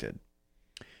subtracted.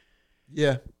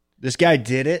 Yeah. This guy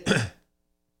did it.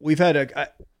 We've had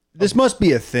this must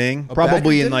be a thing, A probably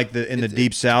bagger in did like the It's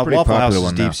deep south. pretty Waffle House popular is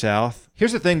one deep now. south.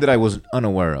 Here's the thing that I was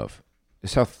unaware of.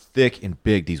 Is how thick and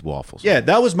big these waffles are. Yeah,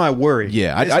 that was my worry.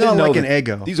 Yeah, it's I not didn't know like an that-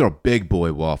 Eggo. These are big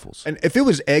boy waffles. And if it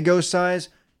was Eggo size,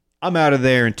 I'm out of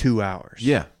there in 2 hours.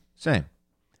 Yeah, same.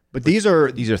 But these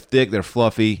are thick. They're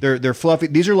fluffy. they're fluffy.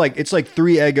 These are like it's like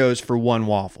 3 Eggos for one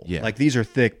waffle. Yeah. Like these are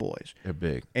thick boys. They're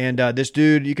big. And this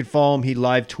dude, you can follow him. He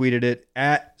live tweeted it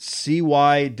at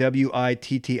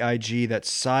CYWITTIG.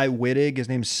 That's Cy Wittig. His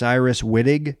name's Cyrus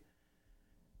Wittig.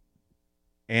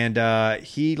 And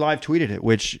he live tweeted it,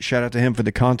 which shout out to him for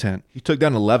the content. He took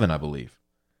down 11, I believe.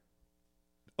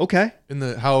 Okay. In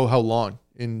the how long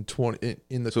in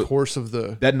the So- course of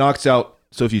the That knocks out.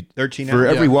 So if you 13 for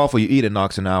hours. every Yeah. waffle you eat, it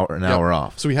knocks an hour Yeah. hour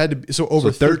off. So we had to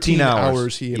over 13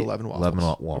 hours he ate 11 waffles. 11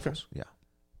 waffles. Okay. Yeah.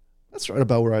 That's right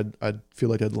about where I'd feel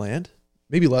like I'd land.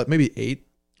 Maybe 8.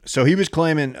 So he was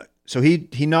claiming. So he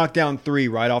knocked down 3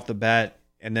 right off the bat,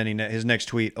 and then his next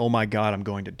tweet, "Oh my God, I'm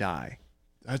going to die."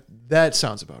 That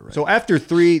sounds about right. So after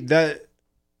 3,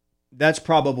 that's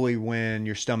probably when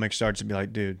your stomach starts to be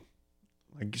like, dude,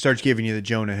 like starts giving you the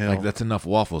Jonah Hill. Like that's enough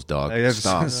waffles, dog. Like,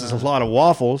 Stop. this is a lot of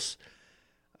waffles.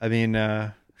 I mean,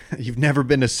 you've never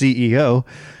been a CEO.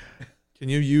 can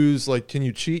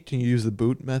you cheat? Can you use the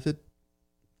boot method?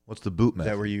 What's the boot Is that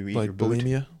method? where you eat Like your boot?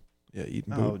 bulimia? Yeah,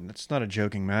 eating Oh, boot. that's not a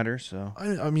joking matter. So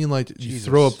I mean, like you Jesus.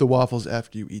 throw up the waffles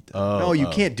after you eat them. no, you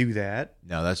can't do that.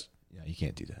 No, you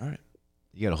can't do that. All right.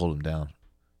 You got to hold them down.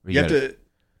 Or You have gotta- to.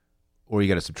 or you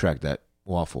got to subtract that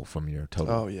waffle from your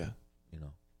total. Oh yeah. You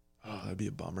know. Oh, that'd be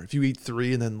a bummer. If you eat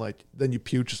 3 and then you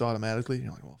puke just automatically,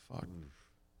 you're like, well, fuck.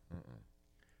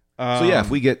 So yeah, if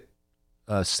we get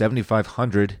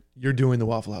 7,500, You're doing the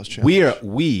Waffle House challenge.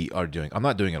 we are doing. I'm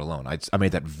not doing it alone. I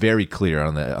made that very clear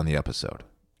on the episode.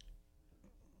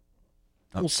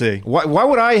 We'll see. Why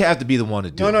would I have to be the one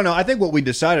to do it? No. I think what we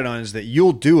decided on is that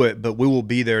you'll do it, but we will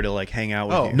be there to like hang out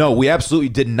with Oh. you. No, we absolutely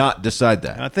did not decide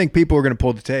And that. I think people are going to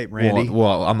pull the tape, Randy.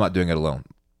 Well, I'm not doing it alone.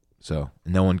 So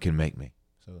no one can make me.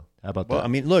 So how about Well, that? I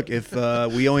mean, look, if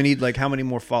we only need like how many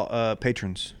more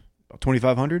patrons? About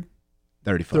 2,500?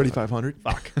 3,500. 3,500.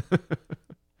 Fuck.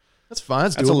 That's fine.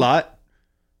 That's a lot.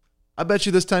 I bet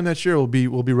you this time next year we'll be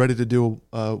ready to do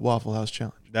a Waffle House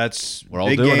challenge. That's We're all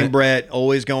big doing game, it. Brett.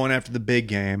 Always going after the big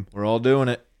game. We're all doing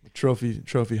it, Trophy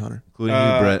hunter. including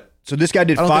you, Brett. So this guy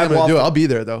did I don't think I'm five gonna do it. waffles. I'll be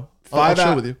there though. I'll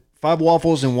chill with you. 5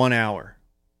 waffles in 1 hour.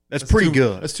 That's pretty too,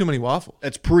 good. That's too many waffles.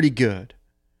 That's pretty good.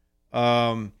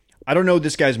 I don't know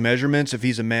this guy's measurements, if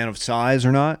he's a man of size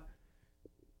or not.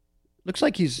 Looks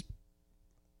like he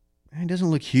doesn't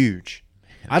look huge.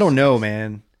 I don't know,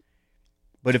 man.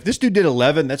 But if this dude did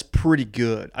 11, that's pretty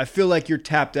good. I feel like you're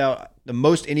tapped out. The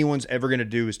most anyone's ever going to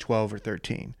do is 12 or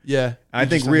 13. Yeah. I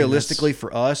think realistically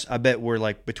for us, I bet we're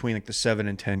like between like the 7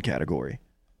 and 10 category.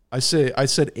 I said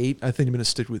 8. I think I'm going to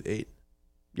stick with 8.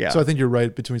 Yeah. So I think you're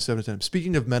right between 7 and 10.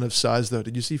 Speaking of men of size, though,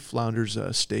 did you see Flounder's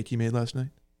steak he made last night?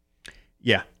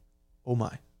 Yeah. Oh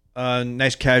my!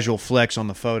 Nice casual flex on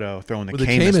the photo, throwing the With the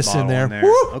Camus Camus in bottle there. in there.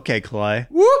 Woo! Okay, Clay.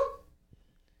 Woo!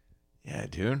 Yeah,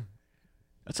 dude.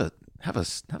 Have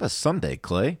a Sunday,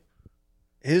 Clay.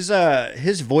 His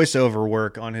voiceover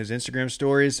work on his Instagram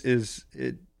stories is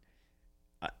it.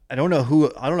 I don't know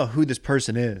who this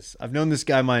person is. I've known this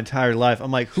guy my entire life.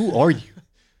 I'm like, who are you?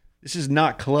 This is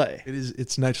not Clay.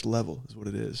 It's next level, is what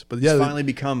it is. But yeah, He's finally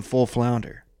become full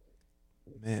flounder.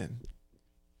 man,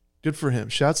 good for him.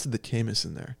 Shouts to the Camus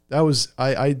in there. That was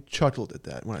I chuckled at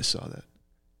that when I saw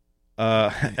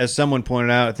that. As someone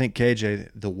pointed out, I think KJ,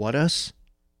 the what us?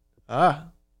 Ah,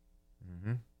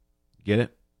 Mm-hmm. Get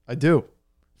it? I do.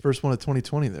 First one of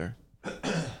 2020 there.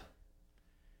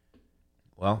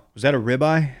 Well, Was that a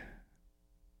ribeye?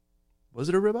 Was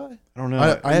it a ribeye? I don't know.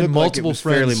 I It had looked multiple like it was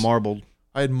fairly friends- marbled.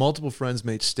 I had multiple friends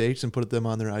make steaks and put them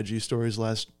on their IG stories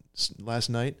last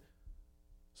night.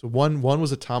 So one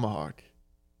was a tomahawk,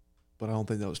 but I don't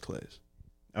think that was Clay's.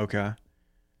 Okay.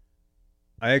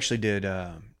 I actually did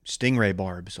stingray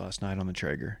barbs last night on the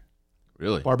Traeger.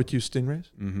 really? Barbecue stingrays.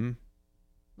 Mm-hmm.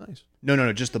 Nice.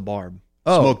 No, just the barb.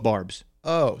 Oh. Smoked barbs.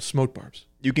 Oh, smoked barbs.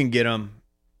 You can get them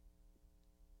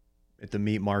at the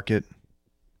meat market.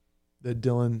 That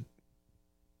Dylan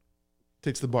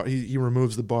takes the bar. He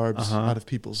removes the barbs Uh-huh. out of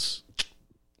people's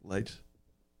legs.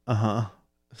 Uh-huh.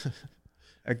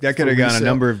 That could have gone a resale.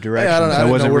 number of directions. Hey, I I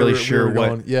didn't wasn't know where really we were sure what.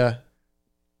 going. Yeah,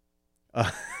 Uh,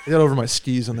 I got over my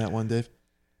skis on that one, Dave.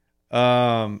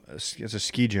 it's a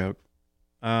ski joke.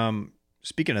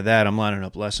 Speaking of that, I'm lining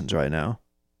up lessons right now.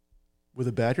 With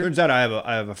a backer. Turns out I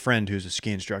have a friend who's a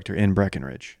ski instructor in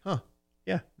Breckenridge. No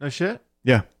shit?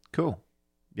 Yeah. Cool.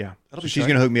 Yeah. That'll So be she's tight.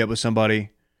 gonna hook me up with somebody.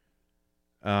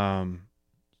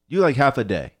 You like half a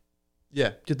day.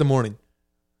 Yeah, get the morning.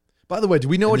 By the way, do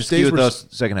we know And which just ski days with we're? us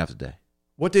second half of the day.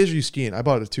 What days are you skiing? I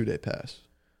bought a 2-day pass.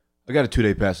 I got a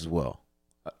 2-day pass as well.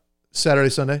 Saturday,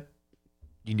 Sunday.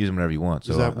 You can use them whenever you want.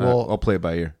 So Is that- well- I'll play it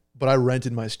by ear. But I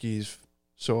rented my skis,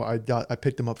 so I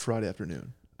picked them up Friday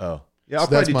afternoon. Oh. Yeah, So I'll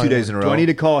that's probably do my 2 days in a row. Do I need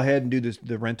to call ahead and do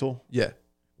the rental? Yeah,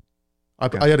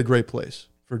 Okay. I got a great place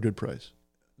for a good price.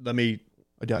 Let me.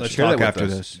 I got Let's you. Share that talk with after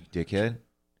us, this. you dickhead.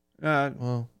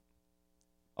 Well,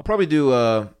 I'll probably do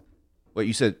what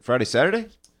you said, Friday, Saturday?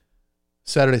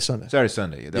 Saturday, Sunday, Saturday,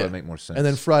 Sunday. That Yeah. would make more sense. and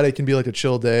then Friday can be like a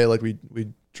chill day. Like we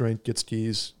drink, get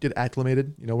skis, get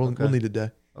acclimated. You know, we'll Okay. need a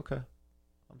day. Okay.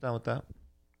 I'm down with that.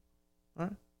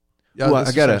 Yeah, Ooh, this I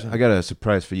is got awesome. a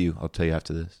surprise for you. I'll tell you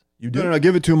after this. You do. No,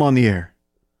 give it to him on the air.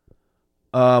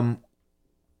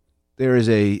 There is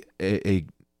a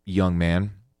young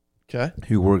man Okay.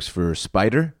 who works for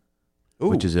Spider, Ooh,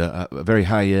 which is a very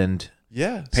high end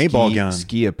yeah. Paintball gun.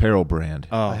 ski apparel brand.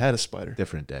 Oh, I had a spider.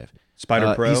 Different, Dave.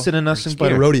 Spider Pro. He's sending us some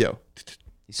Spider gear. rodeo.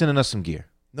 He's sending us some gear.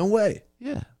 No way.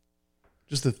 Yeah,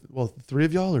 Just the 3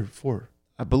 of y'all or 4?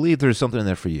 I believe there's something in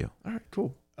there for you. All right,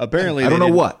 cool. Apparently, I don't they know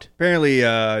didn't- what, Apparently,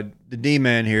 the D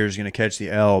man here is going to catch the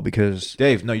L because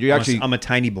Dave. No, you're actually. I'm a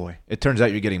tiny boy. It turns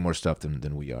out you're getting more stuff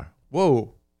than we are.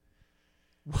 Whoa.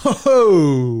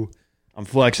 Whoa. I'm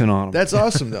flexing on him. That's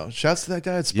awesome though. Shouts to that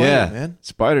guy at Spider, Yeah, man.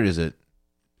 Spider is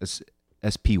it's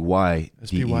SPYDER.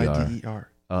 SPYDER.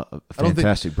 A don't think-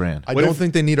 fantastic brand. I What don't if-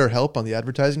 think they need our help on the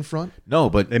advertising front, No,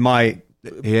 but They might.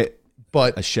 hit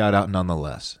but a shout out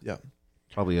nonetheless. yeah.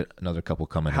 Probably another couple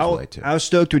coming his How way too. how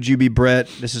stoked would you be, Brett?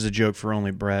 This is a joke for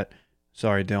only Brett.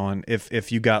 Sorry, Dylan.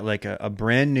 If you got like a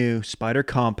brand new Spider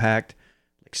Compact,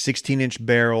 like 16-inch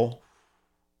barrel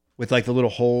with like the little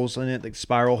holes in it, like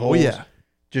spiral Oh holes. yeah.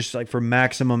 Just like for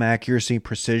maximum accuracy,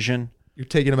 precision. You're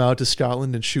taking him out to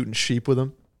Scotland and shooting sheep with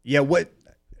him. Yeah, what?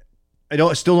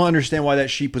 Still don't understand why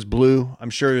that sheep was blue. I'm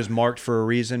sure it was marked for a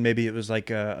reason. Maybe it was like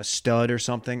a stud or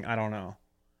something. I don't know.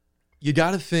 You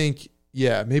got to think,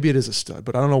 yeah, maybe it is a stud,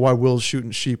 but I don't know why Will's shooting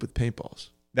sheep with paintballs.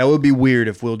 That would be weird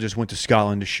if Will just went to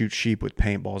Scotland to shoot sheep with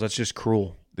paintballs. That's just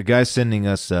cruel. The guy sending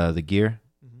us the gear,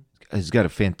 he's got a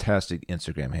fantastic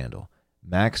Instagram handle,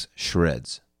 Max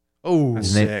Shreds. Oh,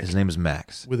 That's His name is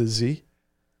Max. with a Z?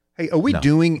 Hey, are we No.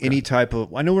 doing any type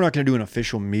of... I know we're not going to do an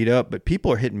official meetup, but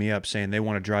people are hitting me up saying they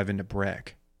want to drive into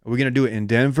Breck. Are we going to do it in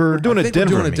Denver? We're doing I a think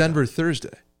Denver we're doing a meetup. Denver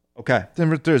Thursday. Okay.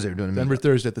 Denver Thursday. We're doing a Denver meetup.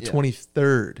 Thursday at the Yeah.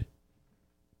 23rd.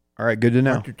 All right, good to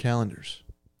know. Mark your calendars.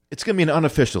 It's going to be an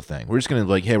unofficial thing. We're just going to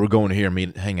like, hey, we're going here,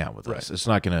 hang out with Right. us. It's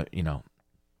not going to,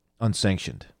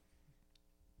 unsanctioned.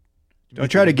 Don't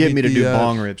try to get me to do the,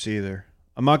 bong rips either.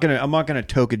 I'm not gonna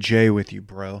toke a J with you,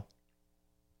 bro.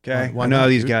 Okay? Why I know not, how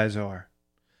these dude? guys are.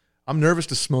 I'm nervous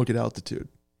to smoke at altitude.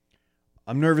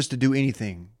 I'm nervous to do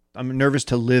anything. I'm nervous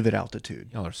to live at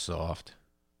altitude. Y'all are soft.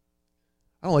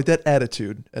 I don't like that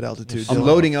attitude at altitude. I'm Dylan.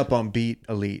 loading up on Beat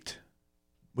Elite.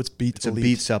 What's Beat It's a Elite?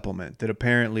 Beat supplement that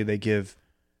apparently they give,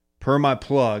 per my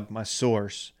plug, my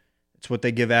source, it's what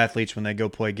they give athletes when they go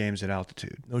play games at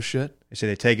altitude. No shit. They say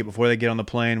they take it before they get on the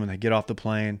plane, when they get off the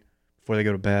plane, before they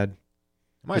go to bed.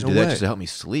 I might No do that way. just to help me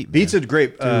sleep. Man.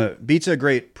 Beat's a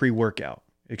great pre-workout.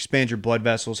 It expands your blood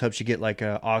vessels, helps you get like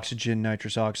oxygen,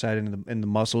 nitrous oxide in the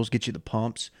muscles, get you the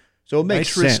pumps. So it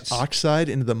makes Nitrous sense. oxide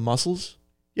into the muscles?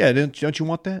 Yeah, don't you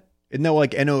want that? Isn't that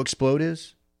what like NO Explode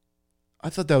is? I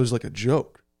thought that was like a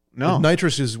joke. No.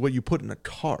 Nitrous is what you put in a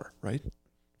car, right?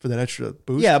 For that extra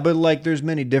boost? Yeah, but like there's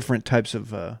many different types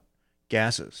of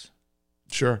gases.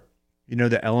 Sure. You know,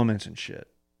 the elements and shit.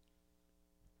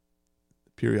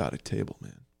 Periodic table,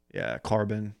 man. Yeah,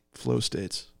 carbon, Flow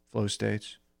states. flow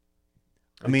states.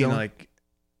 I Right, mean, Dylan? like,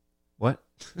 What?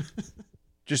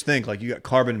 just think like you got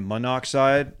carbon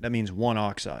monoxide, that means one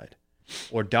oxide.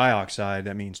 Or dioxide,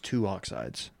 that means two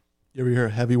oxides. You ever hear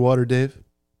of heavy water, Dave?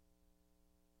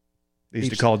 They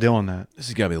used to H- call Dylan that. This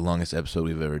has got to be the longest episode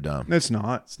we've ever done. It's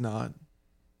not. It's not.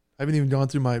 I haven't even gone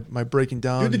through my breaking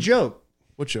down. Do the joke.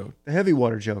 What joke? The heavy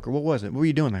water joke, or what was it? What were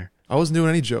you doing there? I wasn't doing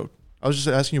any joke. I was just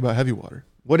asking you about heavy water.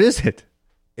 What is it?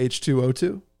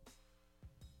 H2O2?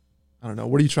 I don't know.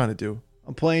 What are you trying to do?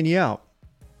 I'm playing you out.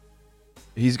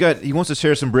 He wants to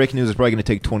share some breaking news. It's probably going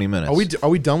to take 20 minutes. Are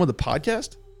we done with the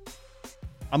podcast?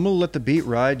 I'm gonna let the beat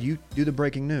ride. You do the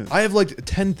breaking news. I have like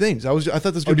 10 things. I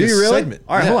thought this was Oh, going to do be a you really? segment.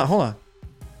 All right, Yeah. hold on.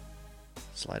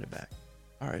 Slide it back.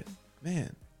 All right.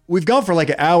 Man. We've gone for like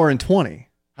an hour and 20.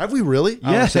 Have we really?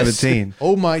 Hour 17.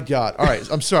 Oh my God. All right.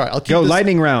 I'm sorry. I'll keep Go this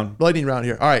lightning round. lightning round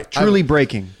here. All right. Truly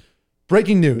breaking.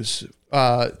 Breaking news.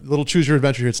 Little choose your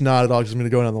adventure here. It's not at all because I'm going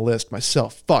to go down the list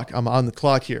myself. Fuck. I'm on the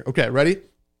clock here. Okay. Ready?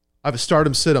 I have a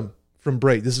stardom situm from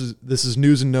Break. This is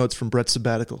news and notes from Brett's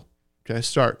sabbatical. Okay.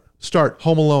 Start.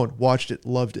 Home Alone. Watched it.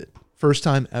 Loved it. First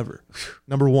time ever.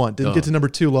 Number 1. Didn't get to number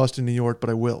 2. Lost in New York, but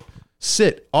I will.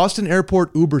 Sit. Austin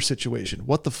Airport Uber situation.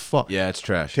 What the fuck? Yeah, it's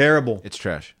trash. Terrible. It's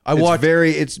trash. I watched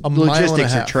It's a mile and a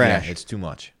logistics are half. trash. Yeah, it's too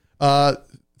much.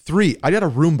 3. I got a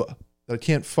Roomba that I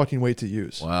can't fucking wait to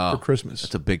use Wow. for Christmas.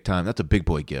 That's a big time. That's a big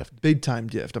boy gift. Big time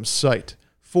gift. I'm psyched.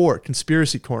 4.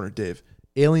 Conspiracy Corner, Dave.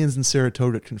 Aliens in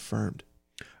Saratoga confirmed.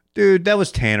 Dude, that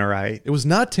was Tannerite. It was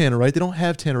not Tannerite. They don't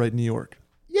have Tannerite in New York.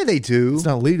 Yeah, they do. It's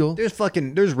not legal. There's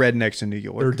rednecks in New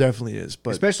York. There definitely is,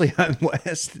 but Especially out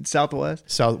west and southwest.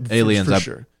 South Aliens, for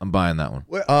sure. I'm buying that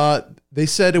one. They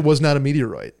said it was not a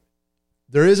meteorite.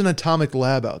 There is an atomic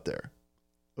lab out there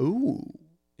Ooh.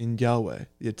 in Galway.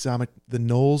 The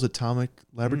Knowles Atomic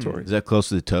Laboratory. Is that close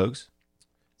to the Togs?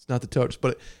 It's not the Toads,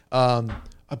 but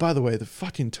by the way, the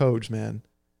fucking Toads, man.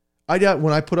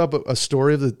 When I put up a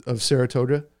story of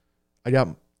Saratoga, I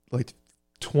got like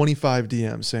 25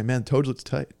 DMs saying, "Man, Toads looks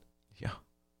tight." Yeah.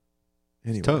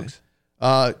 Anyway, Togs.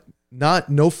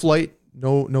 No flight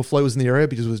was in the area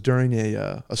because it was during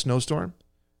a snowstorm,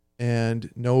 and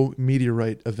no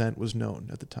meteorite event was known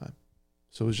at the time.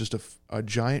 So it was just a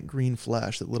giant green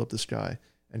flash that lit up the sky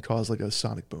and caused like a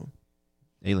sonic boom.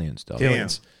 Alien stuff. Damn.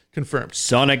 Aliens confirmed.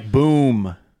 Sonic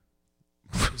Boom.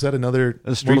 Is that another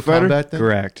A Street Mortal Fighter? Kombat thing?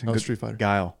 Correct. Oh, Good- Street Fighter.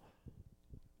 Guile.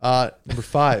 Number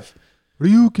 5.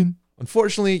 Ryukin.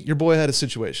 Unfortunately, your boy had a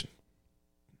situation.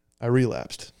 I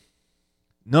relapsed.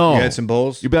 No. You had some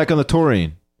bowls? You're back on the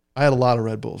taurine. I had a lot of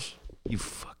Red Bulls.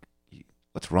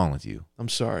 What's wrong with you? I'm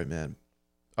sorry, man.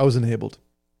 I was enabled.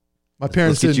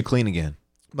 Let's get you clean again.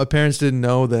 My parents didn't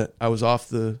know that I was off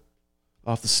the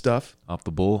stuff, Off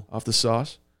the bowl. off the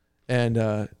sauce. And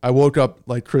I woke up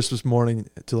like Christmas morning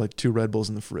to like 2 Red Bulls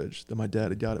in the fridge that my dad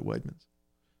had got at Wegmans.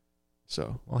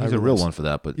 So Well, he's a real one for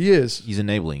that, but He is. he's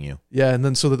enabling you. Yeah, and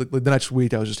then so the next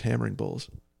week I was just hammering bulls.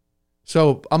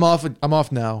 So I'm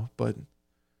off now, but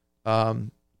I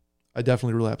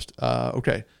definitely relapsed.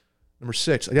 Okay, number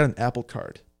 6. I got an Apple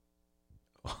Card.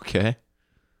 Okay.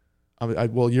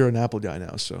 Well, you're an Apple guy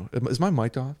now, so is my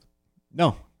mic off?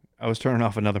 No, I was turning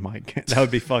off another mic. That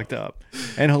would be fucked up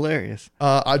and hilarious.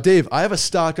 Dave, I have a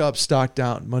stock up, stock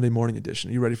down Monday morning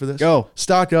edition. Are you ready for this? Go.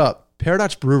 Stock up.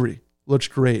 Paradox Brewery looks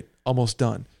great, almost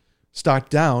done. Stock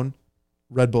down.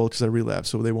 Red Bull because I relapsed,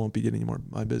 so they won't be getting any more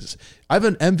of my business. I have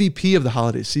an MVP of the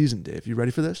holiday season, Dave. You ready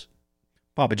for this?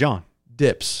 Papa John.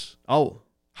 Dips. Oh,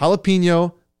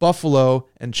 Jalapeno, buffalo,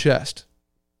 and chest.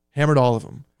 Hammered all of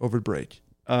them over break.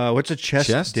 what's a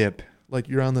chest dip? Like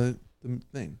you're on the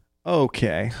thing.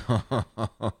 Okay.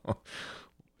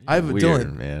 I have Weird,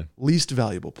 Dylan, man. least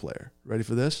valuable player. Ready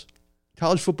for this?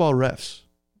 College football refs.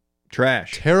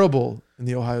 Trash. Terrible in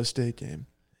the Ohio State game.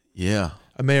 Yeah.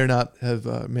 I may or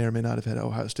may not have had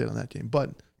Ohio State on that game, but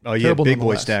Oh, yeah, terrible big boy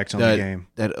nonetheless. stacks on the game.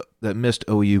 That missed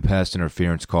OU pass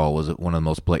interference call was one of the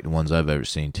most blatant ones I've ever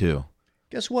seen too.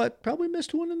 Guess what? Probably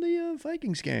missed one in the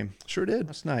Vikings game Sure did.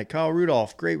 last night. Kyle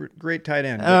Rudolph, great tight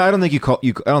end. I don't think you call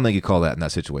that in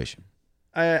that situation.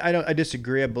 I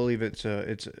disagree. I believe it's a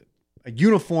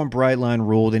uniform bright line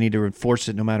rule. They need to enforce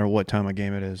it no matter what time of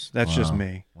game it is. That's just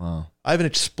me. Wow. I have an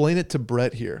explain it to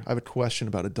Brett here. I have a question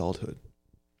about adulthood.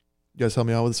 You guys help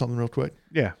me out with something real quick?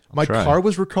 Yeah. My try. car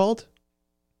was recalled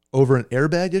over an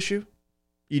airbag issue.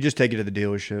 You just take it to the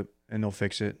dealership and they'll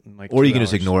fix it. In like Or 2 you can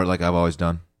just hours. ignore it like I've always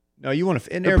done. No, you want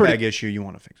to an They're airbag pretty- issue. You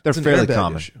want to fix it. They're It's an fairly airbag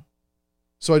common. issue.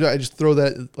 So I just throw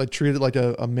that, like treat it like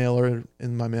a mailer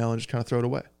in my mail and just kind of throw it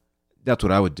away. That's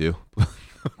what I would do.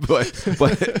 but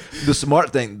the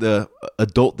smart thing, the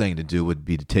adult thing to do would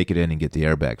be to take it in and get the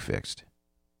airbag fixed.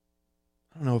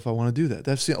 I don't know if I want to do that.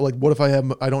 That's like, what if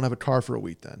I don't have a car for a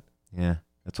week then? Yeah.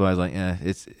 That's why I was like,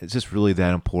 it's just really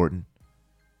that important.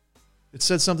 It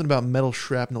said something about metal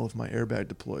shrapnel if my airbag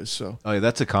deploys. So, Oh yeah,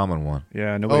 that's a common one.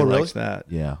 Yeah, nobody really? likes that.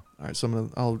 Yeah. all right, so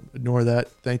I'll ignore that.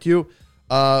 Thank you.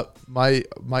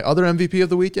 My other MVP of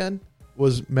the weekend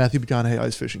was Matthew McConaughey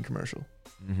ice fishing commercial.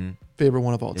 Mm-hmm. Favorite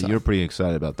one of all Yeah, time. you're pretty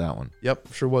excited about that one.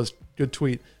 Yep, sure was. Good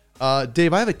tweet.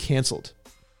 Dave, I have it canceled.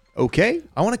 Okay.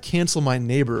 I want to cancel my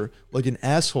neighbor like an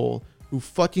asshole who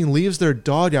fucking leaves their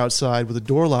dog outside with the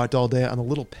door locked all day on the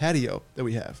little patio that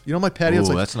we have. You know my patio?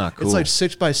 Ooh, that's not cool. It's like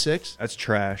 6x6. That's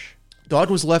trash. Dog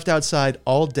was left outside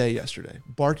all day yesterday,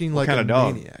 barking like kind a of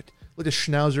dog? maniac. Like a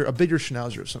schnauzer, a bigger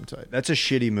schnauzer of some type. That's a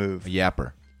shitty move. A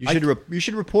yapper. You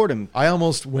should report him. I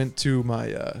almost went to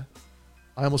my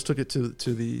I almost took it to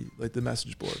the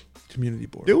message board, community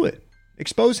board. Do it.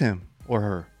 Expose him or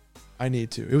her. I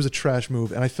need to. It was a trash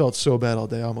move, and I felt so bad all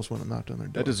day. I almost went and knocked on their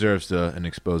door. That deserves an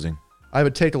exposing. I have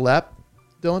a take a lap,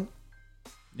 Dylan.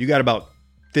 You got about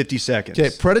 50 seconds. Okay,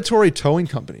 predatory towing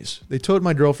companies. They towed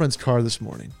my girlfriend's car this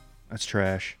morning That's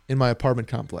trash. in my apartment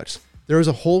complex. There was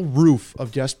a whole roof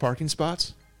of guest parking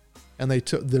spots, and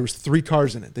there was 3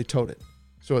 cars in it. They towed it.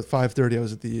 So at 5:30, I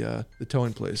was at the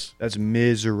towing place, That's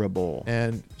miserable.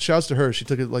 and shouts to her. She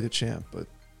took it like a champ, but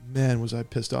man, was I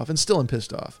pissed off, and still am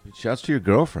pissed off. Shouts to your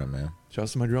girlfriend, man.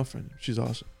 Shouts to my girlfriend. She's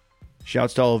awesome.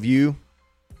 Shouts to all of you.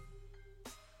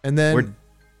 And then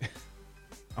I'm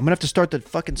going to have to start the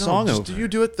fucking no, song just over. do you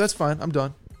do it? That's fine. I'm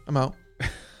done. I'm out.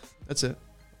 That's it.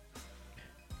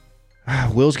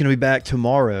 Will's going to be back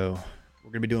tomorrow.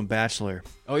 We're going to be doing Bachelor.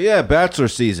 Oh yeah, Bachelor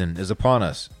season is upon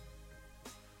us.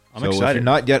 I'm So if excited. you're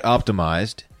not yet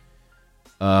optimized,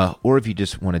 or if you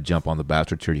just want to jump on the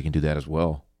Bachelor tier, you can do that as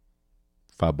well.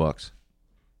 $5.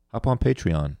 Hop on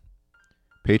Patreon.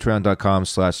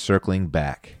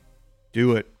 Patreon.com/circlingback.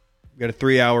 Do it. We got a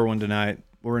 3-hour one tonight.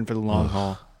 We're in for the long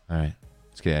haul. All right,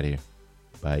 let's get out of here.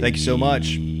 Bye. Thank you so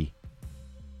much.